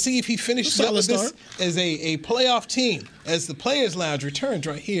now. Let's see if he finishes up with this as a playoff team. As the Players Lounge returns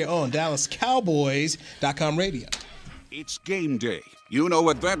right here on DallasCowboys.com radio. It's game day. You know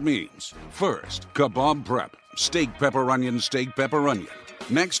what that means. First, kebab prep. Steak, pepper, onion, steak, pepper, onion.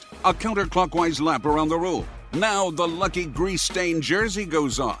 Next, a counterclockwise lap around the room. Now the lucky grease-stained jersey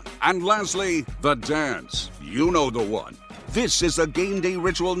goes on. And lastly, the dance. You know the one. This is a game day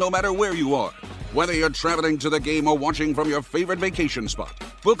ritual no matter where you are. Whether you're traveling to the game or watching from your favorite vacation spot,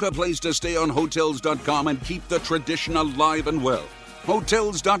 book a place to stay on Hotels.com and keep the tradition alive and well.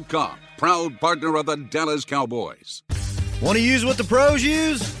 Hotels.com, proud partner of the Dallas Cowboys. Want to use what the pros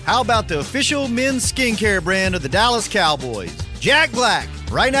use? How about the official men's skincare brand of the Dallas Cowboys, Jack Black?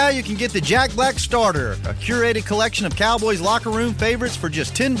 Right now, you can get the Jack Black Starter, a curated collection of Cowboys locker room favorites for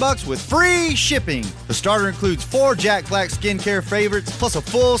just $10 with free shipping. The starter includes 4 Jack Black skincare favorites, plus a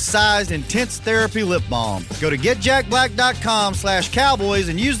full-sized intense therapy lip balm. Go to getjackblack.com/Cowboys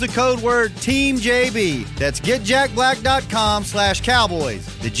and use the code word TEAMJB. That's getjackblack.com/Cowboys.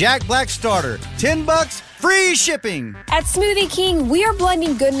 The Jack Black Starter, $10, free shipping. At Smoothie King, we are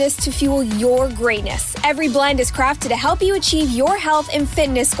blending goodness to fuel your greatness. Every blend is crafted to help you achieve your health and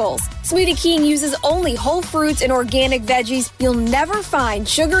fitness goals. Smoothie King uses only whole fruits and organic veggies. You'll never find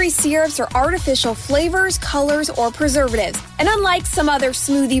sugary syrups or artificial flavors, colors, or preservatives. And unlike some other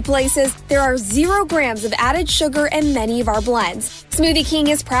smoothie places, there are 0 grams of added sugar in many of our blends. Smoothie King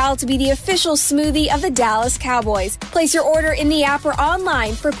is proud to be the official smoothie of the Dallas Cowboys. Place your order in the app or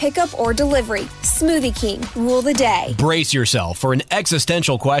online for pickup or delivery. Smoothie King, rule the day. Brace yourself for an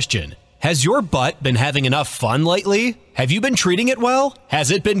existential question. Has your butt been having enough fun lately? Have you been treating it well? Has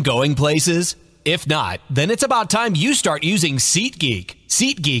it been going places? If not, then it's about time you start using SeatGeek.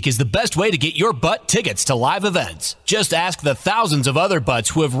 SeatGeek is the best way to get your butt tickets to live events. Just ask the thousands of other butts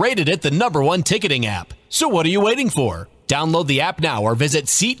who have rated it the #1 ticketing app. So what are you waiting for? Download the app now or visit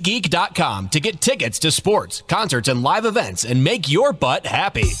SeatGeek.com to get tickets to sports, concerts, and live events and make your butt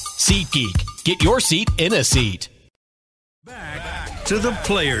happy. SeatGeek. Get your seat in a seat. Back to the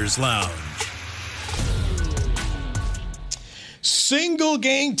Players Lounge. Single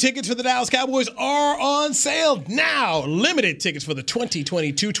game tickets for the Dallas Cowboys are on sale now. Limited tickets for the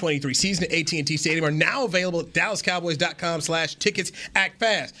 2022-23 season at AT&T Stadium are now available at DallasCowboys.com/tickets. Act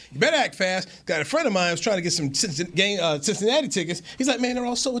fast. You better act fast. Got a friend of mine who's trying to get some Cincinnati tickets. He's like, man, they're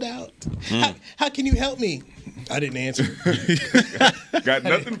all sold out. How can you help me? I didn't answer. Got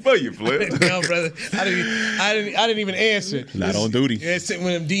nothing for you, Flip. No, brother. I didn't even answer. Not on duty. Yeah, sitting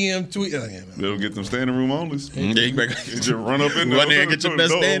with them DM tweet. They'll get them standing room onlys. Just run up in there. Run there and get your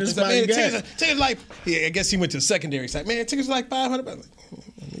best standing spot. Tickets like, I guess he went to the secondary side. Man, tickets are like $500.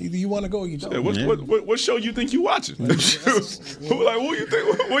 Either you want to go or you don't. What show you think you watching? Where you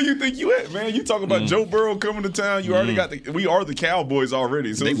think you at, man? You talking about Joe Burrow coming to town? You already got we are the Cowboys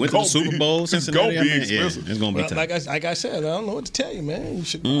already. So they went to the Super Bowl. Cincinnati. It's gonna be expensive. It's gonna be tough. Like I said, I don't know what to tell you, man. You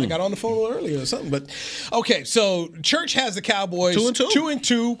should. I got on the phone a little earlier or something. But okay, so Church has the Cowboys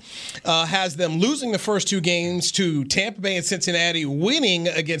 2-2. Has them losing the first two games to Tampa Bay and Cincinnati, winning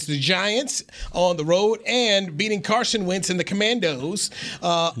against the Giants on the road, and beating Carson Wentz and the Commandos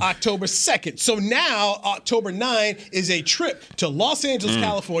October 2nd. So now October 9 is a trip to Los Angeles,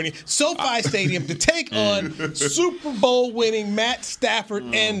 California, SoFi Stadium to take on Super Bowl winning Matt Stafford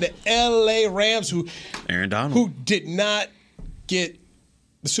and the LA Rams, who did not get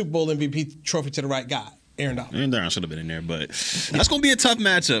the Super Bowl MVP trophy to the right guy. Aaron Donald should have been in there, but that's going to be a tough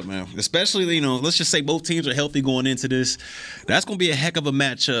matchup, man. Especially, let's just say both teams are healthy going into this. That's going to be a heck of a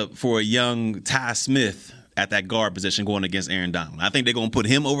matchup for a young Ty Smith at that guard position going against Aaron Donald. I think they're going to put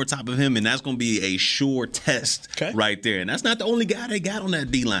him over top of him, and that's going to be a sure test right there. And that's not the only guy they got on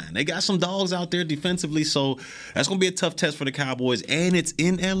that D-line. They got some dogs out there defensively, so that's going to be a tough test for the Cowboys, and it's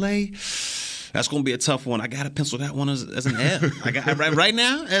in L.A., that's going to be a tough one. I got to pencil that one as an F. Right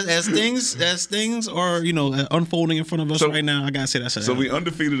now, as things are unfolding in front of us right now, I got to say that's an F. So we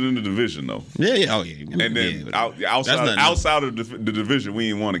undefeated in the division, though. Yeah. Oh, yeah. And then outside of the division, we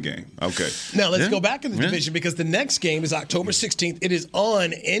ain't won a game. Okay. Now let's go back in the division, because the next game is October 16th. It is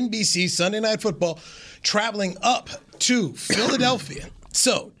on NBC Sunday Night Football, traveling up to Philadelphia.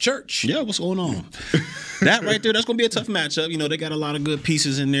 So, Church. Yeah, what's going on? That right there, that's going to be a tough matchup. They got a lot of good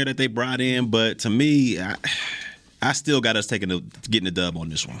pieces in there that they brought in, but to me, I still got us getting the dub on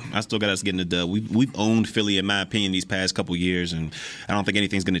this one. I still got us getting the dub. We've owned Philly, in my opinion, these past couple years, and I don't think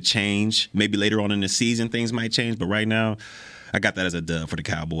anything's going to change. Maybe later on in the season things might change, but right now, I got that as a dub for the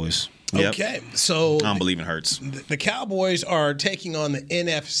Cowboys. Yep. Okay, so I don't believe it hurts. The Cowboys are taking on the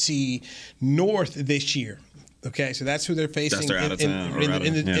NFC North this year. Okay, so that's who they're facing in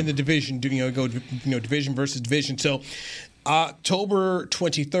the division. Division versus division. So October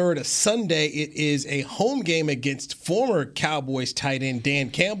 23rd, a Sunday, it is a home game against former Cowboys tight end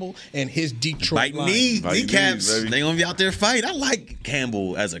Dan Campbell and his Detroit Lions. Kneecaps. They're going to be out there fighting. I like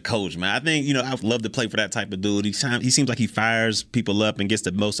Campbell as a coach, man. I think, I'd love to play for that type of dude. He seems like he fires people up and gets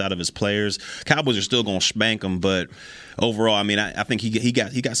the most out of his players. Cowboys are still going to spank them, but overall, I mean, I think he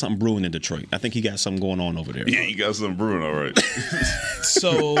got something brewing in Detroit. I think he got something going on over there. Yeah, he got something brewing, all right.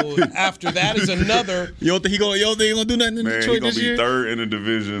 So after that is another. You don't think he's going to do nothing in Detroit this year? He's going to be third in the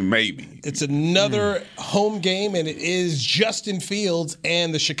division, maybe. It's another home game, and it is Justin Fields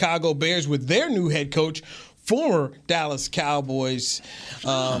and the Chicago Bears with their new head coach, former Dallas Cowboys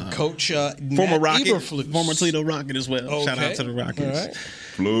coach, former Rocket, Eberflus. Former Toledo Rocket as well. Okay. Shout out to the Rockets. All right.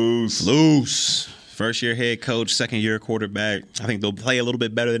 Flus. First-year head coach, second-year quarterback. I think they'll play a little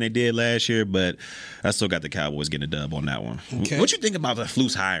bit better than they did last year, but I still got the Cowboys getting a dub on that one. Okay. What you think about the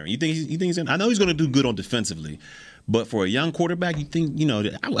Flus hiring? You think he's I know he's going to do good on defensively, but for a young quarterback, you think I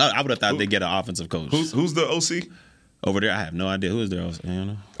would have thought they'd get an offensive coach. Who's the OC? Over there, I have no idea who is there.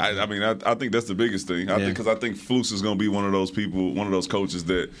 I think that's the biggest thing. I think Flus is going to be one of those people, one of those coaches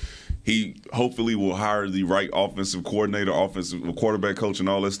that he hopefully will hire the right offensive coordinator, offensive quarterback coach, and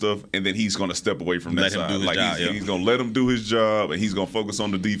all that stuff, and then he's going to step away from that side. He's going to let him do his job, and he's going to focus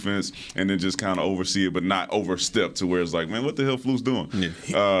on the defense, and then just kind of oversee it, but not overstep to where it's like, man, what the hell Flus doing?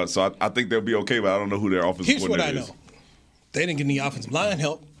 Yeah. So I think they'll be okay, but I don't know who their offensive coordinator is. Here's what I know: they didn't get any offensive line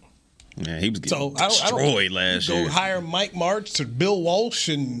help. Yeah, he was getting destroyed last year. Go hire Mike Martz or Bill Walsh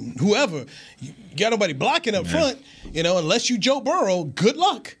and whoever. You got nobody blocking up front, unless you Joe Burrow. Good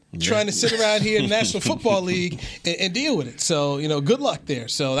luck trying to sit around here in the National Football League and deal with it. So, good luck there.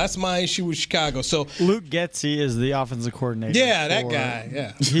 So that's my issue with Chicago. So Luke Getsy is the offensive coordinator. Yeah, that guy.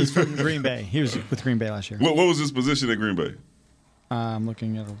 Yeah, he's from Green Bay. He was with Green Bay last year. What was his position at Green Bay? I'm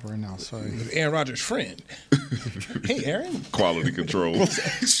looking it over right now. Sorry. Aaron Rodgers' friend. Hey, Aaron. Quality control.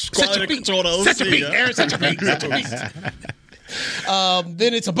 Quality control. Such a beat. Aaron, such a beat.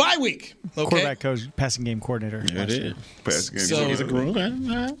 Then it's a bye week. quarterback coach, passing game coordinator. Yeah, it is. Passing game. So- He's a grown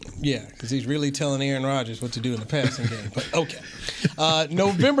guy. Yeah, because he's really telling Aaron Rodgers what to do in the passing game. But okay.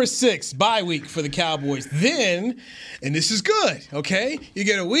 November 6th, bye week for the Cowboys. Then, and this is good, okay? You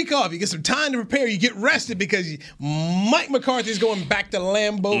get a week off. You get some time to prepare. You get rested because Mike McCarthy is going back to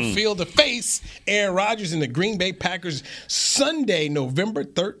Lambeau Field to face Aaron Rodgers and the Green Bay Packers Sunday, November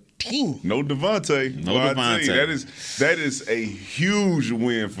 13th. No Devontae. No Well, I tell you, Devontae. that is a huge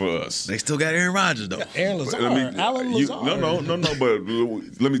win for us. They still got Aaron Rodgers, though. Aaron Lazard, Alan You- Lazard. No.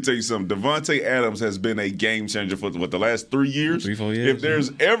 But let me tell you something. Devontae Adams has been a game changer for the last 3 years. 3-4 years. If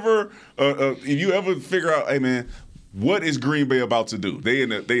there's ever, if you ever figure out, hey man, what is Green Bay about to do? They in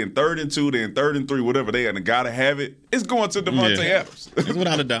 3rd and 2, they in 3rd and 3, whatever they gotta have it. It's going to Devontae Adams.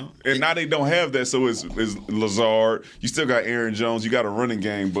 Without a doubt. And now they don't have that, so it's Lazard. You still got Aaron Jones. You got a running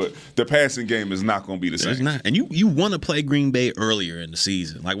game, but the passing game is not going to be the same. It's not. And you want to play Green Bay earlier in the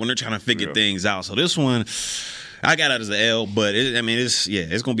season, like when they're trying to figure things out. So this one, I got it as an L, but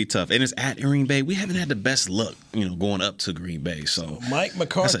it's going to be tough. And it's at Green Bay. We haven't had the best luck, going up to Green Bay. So Mike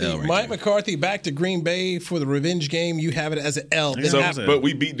that's an L McCarthy, right there. McCarthy back to Green Bay for the revenge game. You have it as an L. Then So, but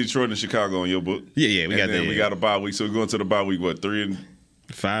we beat Detroit and Chicago in your book. Yeah, we got that. We got a bye week, so we're going to the bye week. What 3-5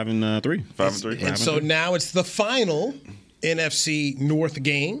 and 3? 5-3. And so now it's the final NFC North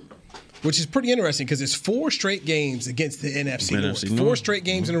game, which is pretty interesting because it's 4 straight games against the NFC North. 4 straight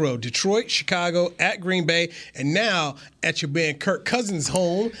games in a row. Detroit, Chicago, at Green Bay, and now at your man Kirk Cousins'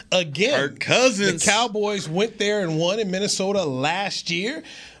 home again. Kirk Cousins. The Cowboys went there and won in Minnesota last year.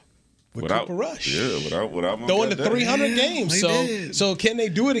 Without Cooper Rush. Yeah, without Throwing the 300 games. So can they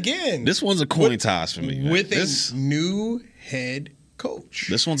do it again? This one's a coin toss for me, man. With a new head coach.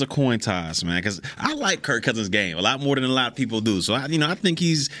 This one's a coin toss, man, because I like Kirk Cousins' game a lot more than a lot of people do. So I think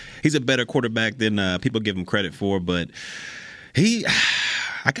he's a better quarterback than people give him credit for. But I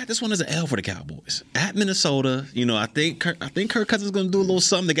got this one as an L for the Cowboys at Minnesota. I think Kirk Cousins is going to do a little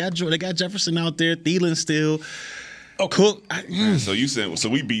something. They got Jefferson out there, Thielen still. Oh, Cook. So you said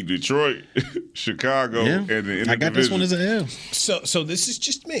we beat Detroit, Chicago, and the I got division. this one as an L. So this is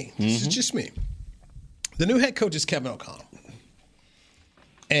just me. This is just me. The new head coach is Kevin O'Connell.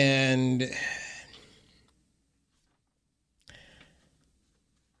 And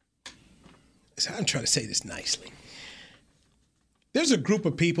I'm trying to say this nicely. There's a group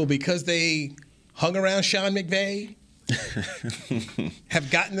of people, because they hung around Sean McVay,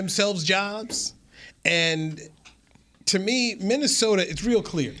 have gotten themselves jobs. And to me, Minnesota, it's real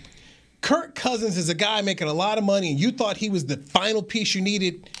clear. Kirk Cousins is a guy making a lot of money, and you thought he was the final piece you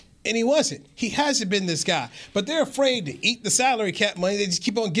needed, and he wasn't. He hasn't been this guy. But they're afraid to eat the salary cap money. They just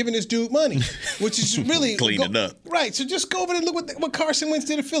keep on giving this dude money, which is really Clean it up. Right. So just go over there and look what Carson Wentz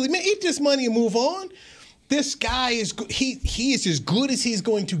did to Philly. Man, eat this money and move on. This guy is he is as good as he's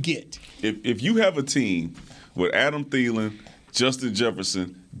going to get. If you have a team with Adam Thielen, Justin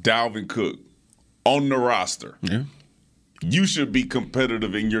Jefferson, Dalvin Cook on the roster, you should be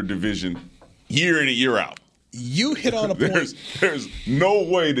competitive in your division year in and year out. You hit on a point. There's no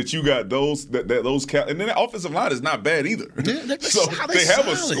way that you got those and then the offensive line is not bad either. Yeah, so they have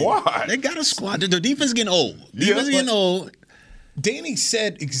a squad. They got a squad. Their defense is getting old. Danny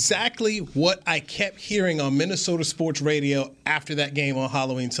said exactly what I kept hearing on Minnesota sports radio after that game on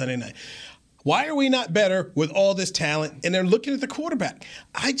Halloween Sunday night. Why are we not better with all this talent? And they're looking at the quarterback.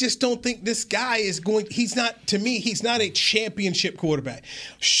 I just don't think this guy is he's not a championship quarterback.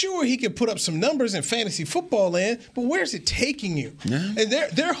 Sure, he can put up some numbers in fantasy football land, but where's it taking you? Yeah. And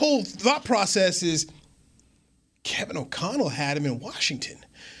their whole thought process is Kevin O'Connell had him in Washington.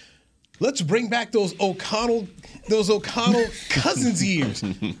 Let's bring back those O'Connell Cousins years.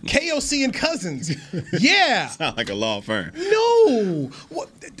 KOC and Cousins. Yeah. Sound like a law firm. No.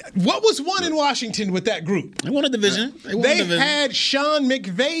 What was won in Washington with that group? They won a division. They had Sean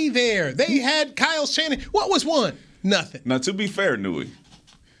McVay there. They had Kyle Shanahan. What was won? Nothing. Now, to be fair, Newey,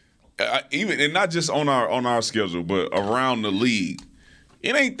 even and not just on our schedule, but around the league,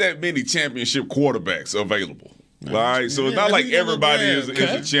 it ain't that many championship quarterbacks available. All right, so it's not like everybody is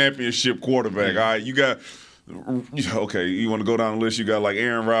a championship quarterback. All right, you got you want to go down the list. You got like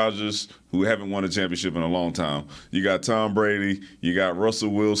Aaron Rodgers, who haven't won a championship in a long time. You got Tom Brady. You got Russell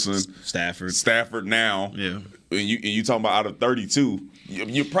Wilson, Stafford now. Yeah, and you talking about out of 32,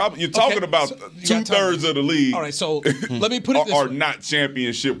 you're talking about 2/3 of the league. All right, so let me put it this are way. not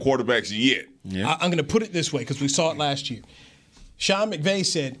championship quarterbacks yet. Yeah. I'm going to put it this way because we saw it last year. Sean McVay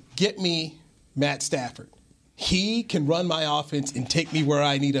said, "Get me Matt Stafford. He can run my offense and take me where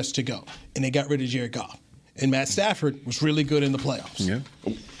I need us to go." And they got rid of Jared Goff. and Matt Stafford was really good in the playoffs. Yeah.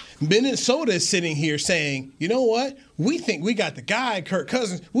 Minnesota is sitting here saying, you know what? We think we got the guy, Kirk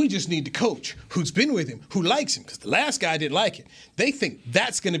Cousins. We just need the coach who's been with him, who likes him, because the last guy didn't like it. They think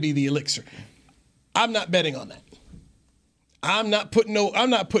that's going to be the elixir. I'm not betting on that. I'm not putting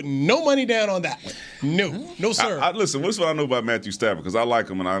no money down on that one. No, sir. Listen, what's what I know about Matthew Stafford, because I like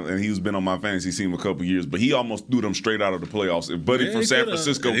him and he's been on my fantasy team a couple years, but he almost threw them straight out of the playoffs. If Buddy from San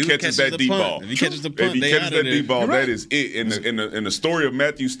Francisco catches that deep ball, if he catches that deep ball, that is it. And the story of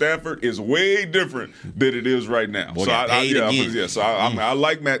Matthew Stafford is way different than it is right now. Boy, I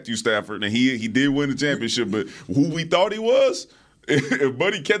like Matthew Stafford, and he did win the championship, but who we thought he was. If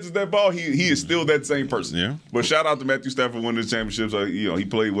Buddy catches that ball, he is still that same person. Yeah. But shout out to Matthew Stafford winning the championships. He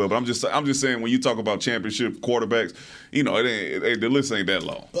played well. But I'm just saying, when you talk about championship quarterbacks, the list ain't that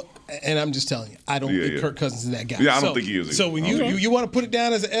long. And I'm just telling you, I don't think Kirk Cousins is that guy. Yeah, I don't think he is either. So when you want to put it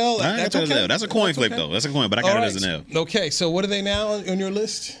down as an L, that's okay. That's a coin flip, though. That's a coin, but I got it as an L. Okay, so what are they now on your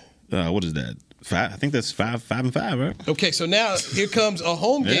list? What is that? 5? I think that's 5 and 5, right? Okay, so now here comes a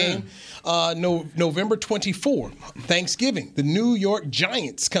home game. November 24, Thanksgiving. The New York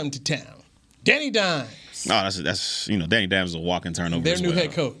Giants come to town. Danny Dimes. Oh, that's Danny Dimes is a walking turnover. Their new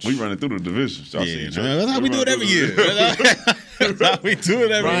head coach. We running through the divisions. That's how we do it every year. That's how we do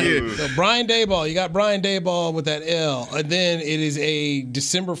it every year. So Brian Daboll, you got Brian Daboll with that L. And then it is a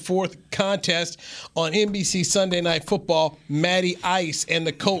December 4th contest on NBC Sunday Night Football. Matty Ice and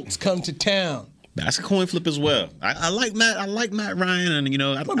the Colts come to town. That's a coin flip as well. I like Matt Ryan, and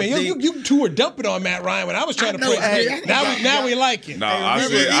you two were dumping on Matt Ryan when I was trying to play. Now we like him. No,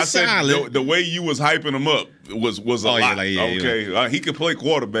 I said the way you was hyping him up was a lot. Okay, he could play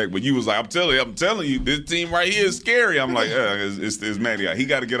quarterback, but you was like, I'm telling you, this team right here is scary. I'm like, it's Matty. He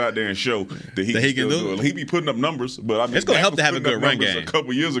got to get out there and show that he can do it. He be putting up numbers, but it's going to help to have a good run game. A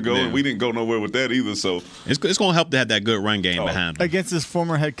couple years ago, and we didn't go nowhere with that either. So it's going to help to have that good run game behind him. Against his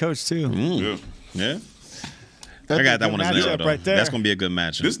former head coach too. Yeah. I got that one as an L, though. Right there. That's going to be a good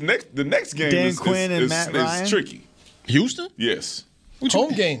matchup. The next game Dan Quinn and Matt Ryan? is tricky. Houston? Yes.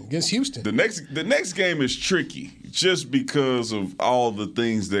 Home game against Houston. The next game is tricky just because of all the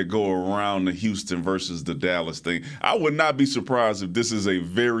things that go around the Houston versus the Dallas thing. I would not be surprised if this is a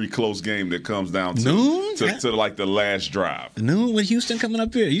very close game that comes down to like the last drive. Noon with Houston coming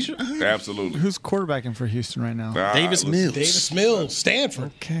up here. Absolutely. Who's quarterbacking for Houston right now? Davis Mills,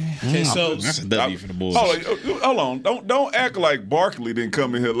 Stanford. Okay, so that's a W for the boys. Hold on. Don't act like Barkley didn't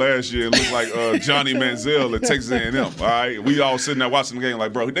come in here last year and look like Johnny Manziel at Texas A&M. All right, we all sitting there watching the game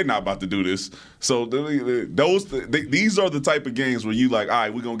like, bro, they're not about to do this. So these are the type of games where you like, all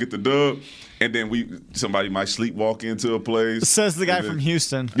right, we're gonna get the dub, and then somebody might sleepwalk into a place. Says the guy from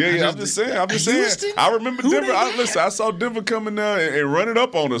Houston. Yeah, I'm just saying. I remember Denver. I saw Denver coming down and run it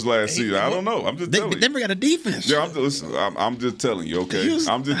up on us last season. I don't know. I'm just telling you. Denver got a defense. Yeah, I'm just telling you. Okay,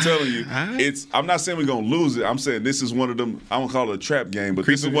 I'm just telling you. I'm not saying we're gonna lose it. I'm saying this is one of them. I don't call it a trap game, but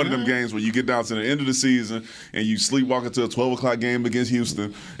this is one of them games where you get down to the end of the season and you sleepwalk into a 12 o'clock game against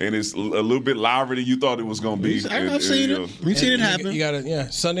Houston, and it's a little bit louder than you thought it was gonna be. I've seen it. We've seen it happen. You got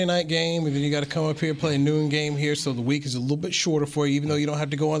a Sunday night game, and then you got to come up here, play a noon game here, so the week is a little bit shorter for you, even though you don't have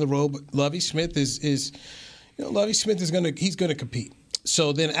to go on the road. But Lovie Smith is gonna compete.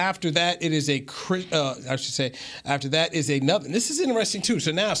 So then after that, it is after that is another. And this is interesting too.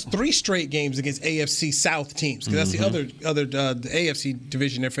 So now it's 3 straight games against AFC South teams, because that's the the AFC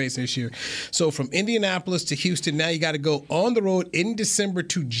division they're facing this year. So from Indianapolis to Houston, now you got to go on the road in December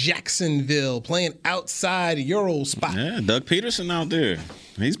to Jacksonville, playing outside your old spot. Yeah, Doug Peterson out there.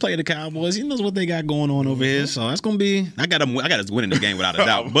 He's played the Cowboys. He knows what they got going on over here. So that's going to be – I got us winning this game without a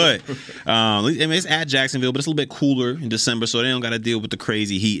doubt. But it's at Jacksonville, but it's a little bit cooler in December, so they don't got to deal with the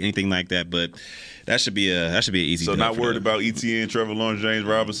crazy heat, anything like that. But that should be an easy So dub not worried them. about ETN, Trevor Lawrence, James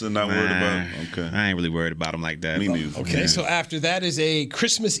Robinson, not worried about – okay. I ain't really worried about them like that. Me neither. Okay, so after that is a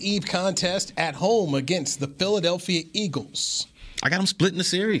Christmas Eve contest at home against the Philadelphia Eagles. I got them splitting the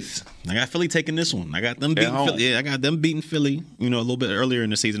series. I got Philly taking this one. I got them beating Philly. Yeah, I got them beating Philly. A little bit earlier in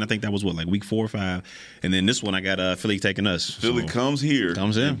the season. I think that was week 4 or 5. And then this one, I got Philly taking us. Philly comes in,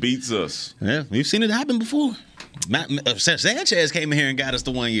 and beats us. Yeah, we've seen it happen before. Sanchez came in here and got us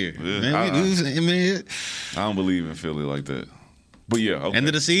the 1 year. Yeah, I don't believe in Philly like that. But yeah, okay. End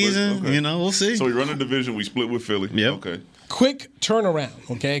of the season, we'll see. So we run a division. We split with Philly. Yep. Okay. Quick turnaround,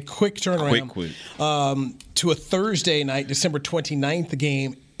 okay? Quick turnaround. Quick. To a Thursday night, December 29th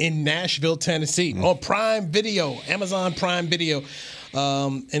game in Nashville, Tennessee, on Prime Video, Amazon Prime Video.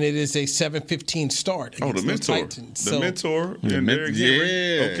 And it is a 7:15 start. The Mentor. Titans. The Mentor and Derrick Henry.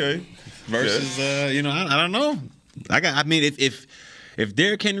 Yeah. Okay. Versus, I don't know. If if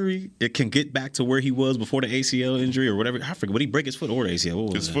Derrick Henry can get back to where he was before the ACL injury or whatever, I forget, would he break his foot or the ACL?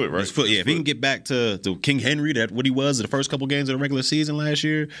 What was his foot, right? His foot, yeah. If he can get back to King Henry, that what he was in the first couple games of the regular season last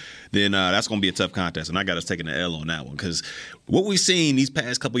year, then that's going to be a tough contest. And I got us taking the L on that one because what we've seen these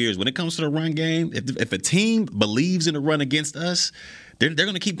past couple years, when it comes to the run game, if a team believes in the run against us, they're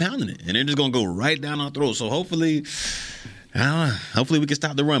going to keep pounding it, and they're just going to go right down our throat. So hopefully we can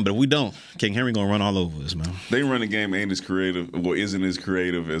stop the run, but if we don't, King Henry going to run all over us, man. They run the game ain't as creative, well, isn't as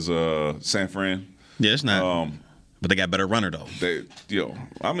creative as San Fran. Yeah, it's not. But they got better runner, though. Debo,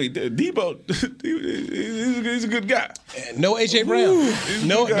 he's a good guy. No A.J. Brown.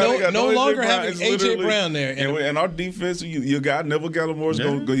 No longer having A.J. Brown there. And our defense, your guy, Neville Gallimore,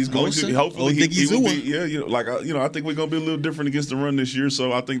 he's going to, hopefully he will be, I think we're going to be a little different against the run this year,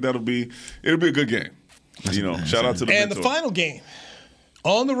 so I think it'll be a good game. Shout out to the And the final game,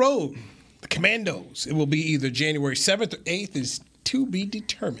 on the road, the Commandos. It will be either January 7th or 8th is to be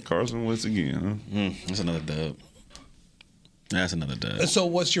determined. Carson Wentz again, huh? That's another dub. That's another dub. And so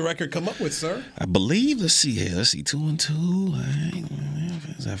what's your record come up with, sir? I believe, let's see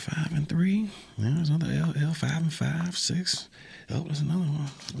 2-2. Is that 5-3? There's another L 5-5, 6. Oh, there's another one.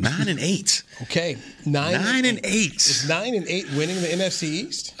 9-8. Okay. 9-8. Is 9-8 winning the NFC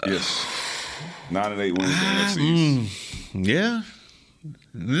East? Yes. 9-8 wins the NFC East. Yeah.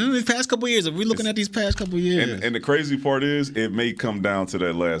 These past couple of years, if we're looking at these past couple of years. And the crazy part is, it may come down to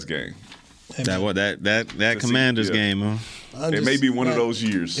that last game. That Commanders game, huh? It may be one of those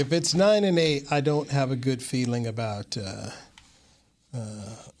years. If it's 9-8, I don't have a good feeling about. I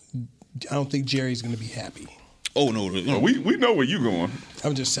don't think Jerry's going to be happy. Oh no! We know where you're going.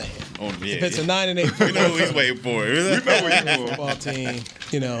 I'm just saying. Oh, yeah, if it's a 9-8, we know he's waiting for it. We know where you're going. Football team,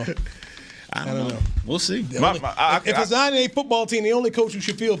 I don't know. We'll see. If it's 9-8 football team, the only coach who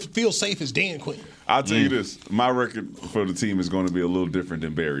should feel safe is Dan Quinn. I'll tell you this: my record for the team is going to be a little different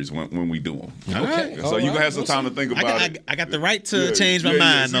than Barry's when we do them. Okay, so you're gonna have some time to think about it. I got the right to change my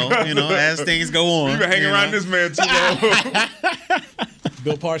mind, though. As things go on. You've been hanging around this man too long.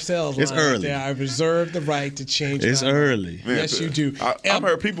 Bill Parcells. It's early. There, I reserve the right to change. It's early. Man, yes, you do. I've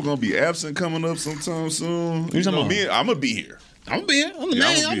heard people gonna be absent coming up sometime soon. I'm gonna be here. I'm gonna be here.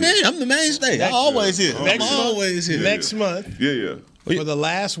 I'm the mainstay. I'm always here. Always here. Next month. Yeah. For the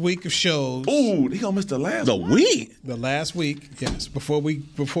last week of shows. Ooh, they gonna miss the last week. The last week, yes. Before we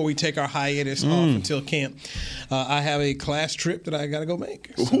take our hiatus off until camp, I have a class trip that I got to go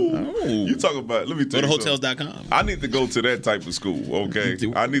make. So. You talk about? Let me tell you. Go to hotels.com. I need to go to that type of school. Okay,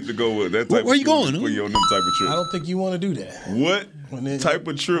 I need to go with that type. Where of you going? For you on them type of trip. I don't think you want to do that. What type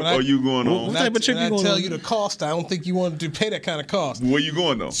of trip are you going on? What type of trip you going on? I tell you the cost. I don't think you want to pay that kind of cost. Where you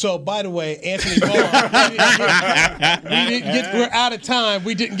going though? So, by the way, Anthony Barr. We're out of time.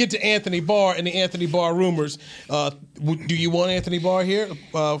 We didn't get to Anthony Barr and the Anthony Barr rumors. Do you want Anthony Barr here,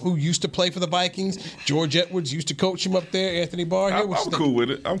 who used to play for the Vikings? George Edwards used to coach him up there. Anthony Barr here. I'm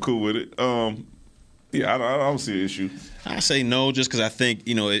cool with it. Yeah, I don't see an issue. I say no, just because I think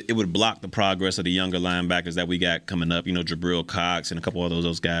it would block the progress of the younger linebackers that we got coming up. Jabril Cox and a couple of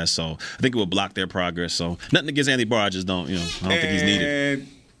those guys. So I think it would block their progress. So nothing against Anthony Barr. I just don't. I don't think he's needed. And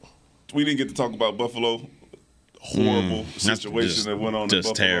we didn't get to talk about Buffalo. Horrible situation that went on in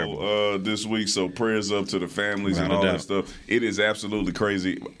Buffalo this week. So prayers up to the families and all that stuff. It is absolutely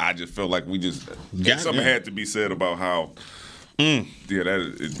crazy. I just felt like something had to be said about how. Yeah,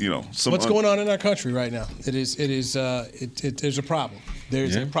 that is, what's going on in our country right now? There's a problem.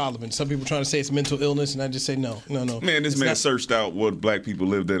 There's a problem, and some people trying to say it's mental illness, and I just say no. Man, this man searched out what black people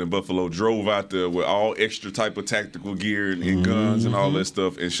lived in Buffalo, drove out there with all extra type of tactical gear and guns and all that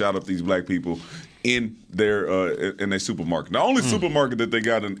stuff, and shot up these black people in their supermarket. The only supermarket that they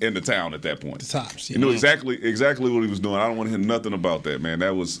got in the town at that point. The Tops. You knew exactly what he was doing. I don't want to hear nothing about that, man.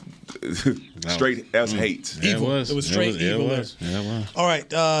 That was straight as hate. Evil. It was straight evil. Yeah, it was. All right,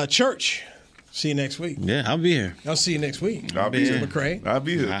 Church. See you next week. Yeah, I'll be here. I'll see you next week. I'll be here. McCray. I'll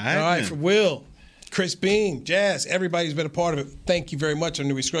be here. All right, for Will, Chris Bean, Jazz, everybody's been a part of it. Thank you very much. I'm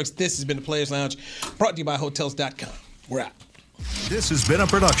Newey Scruggs. This has been the Players Lounge, brought to you by Hotels.com. We're out. This has been a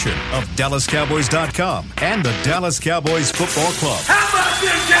production of DallasCowboys.com and the Dallas Cowboys Football Club. How about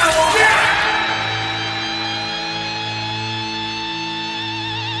this, Cowboys? Yeah!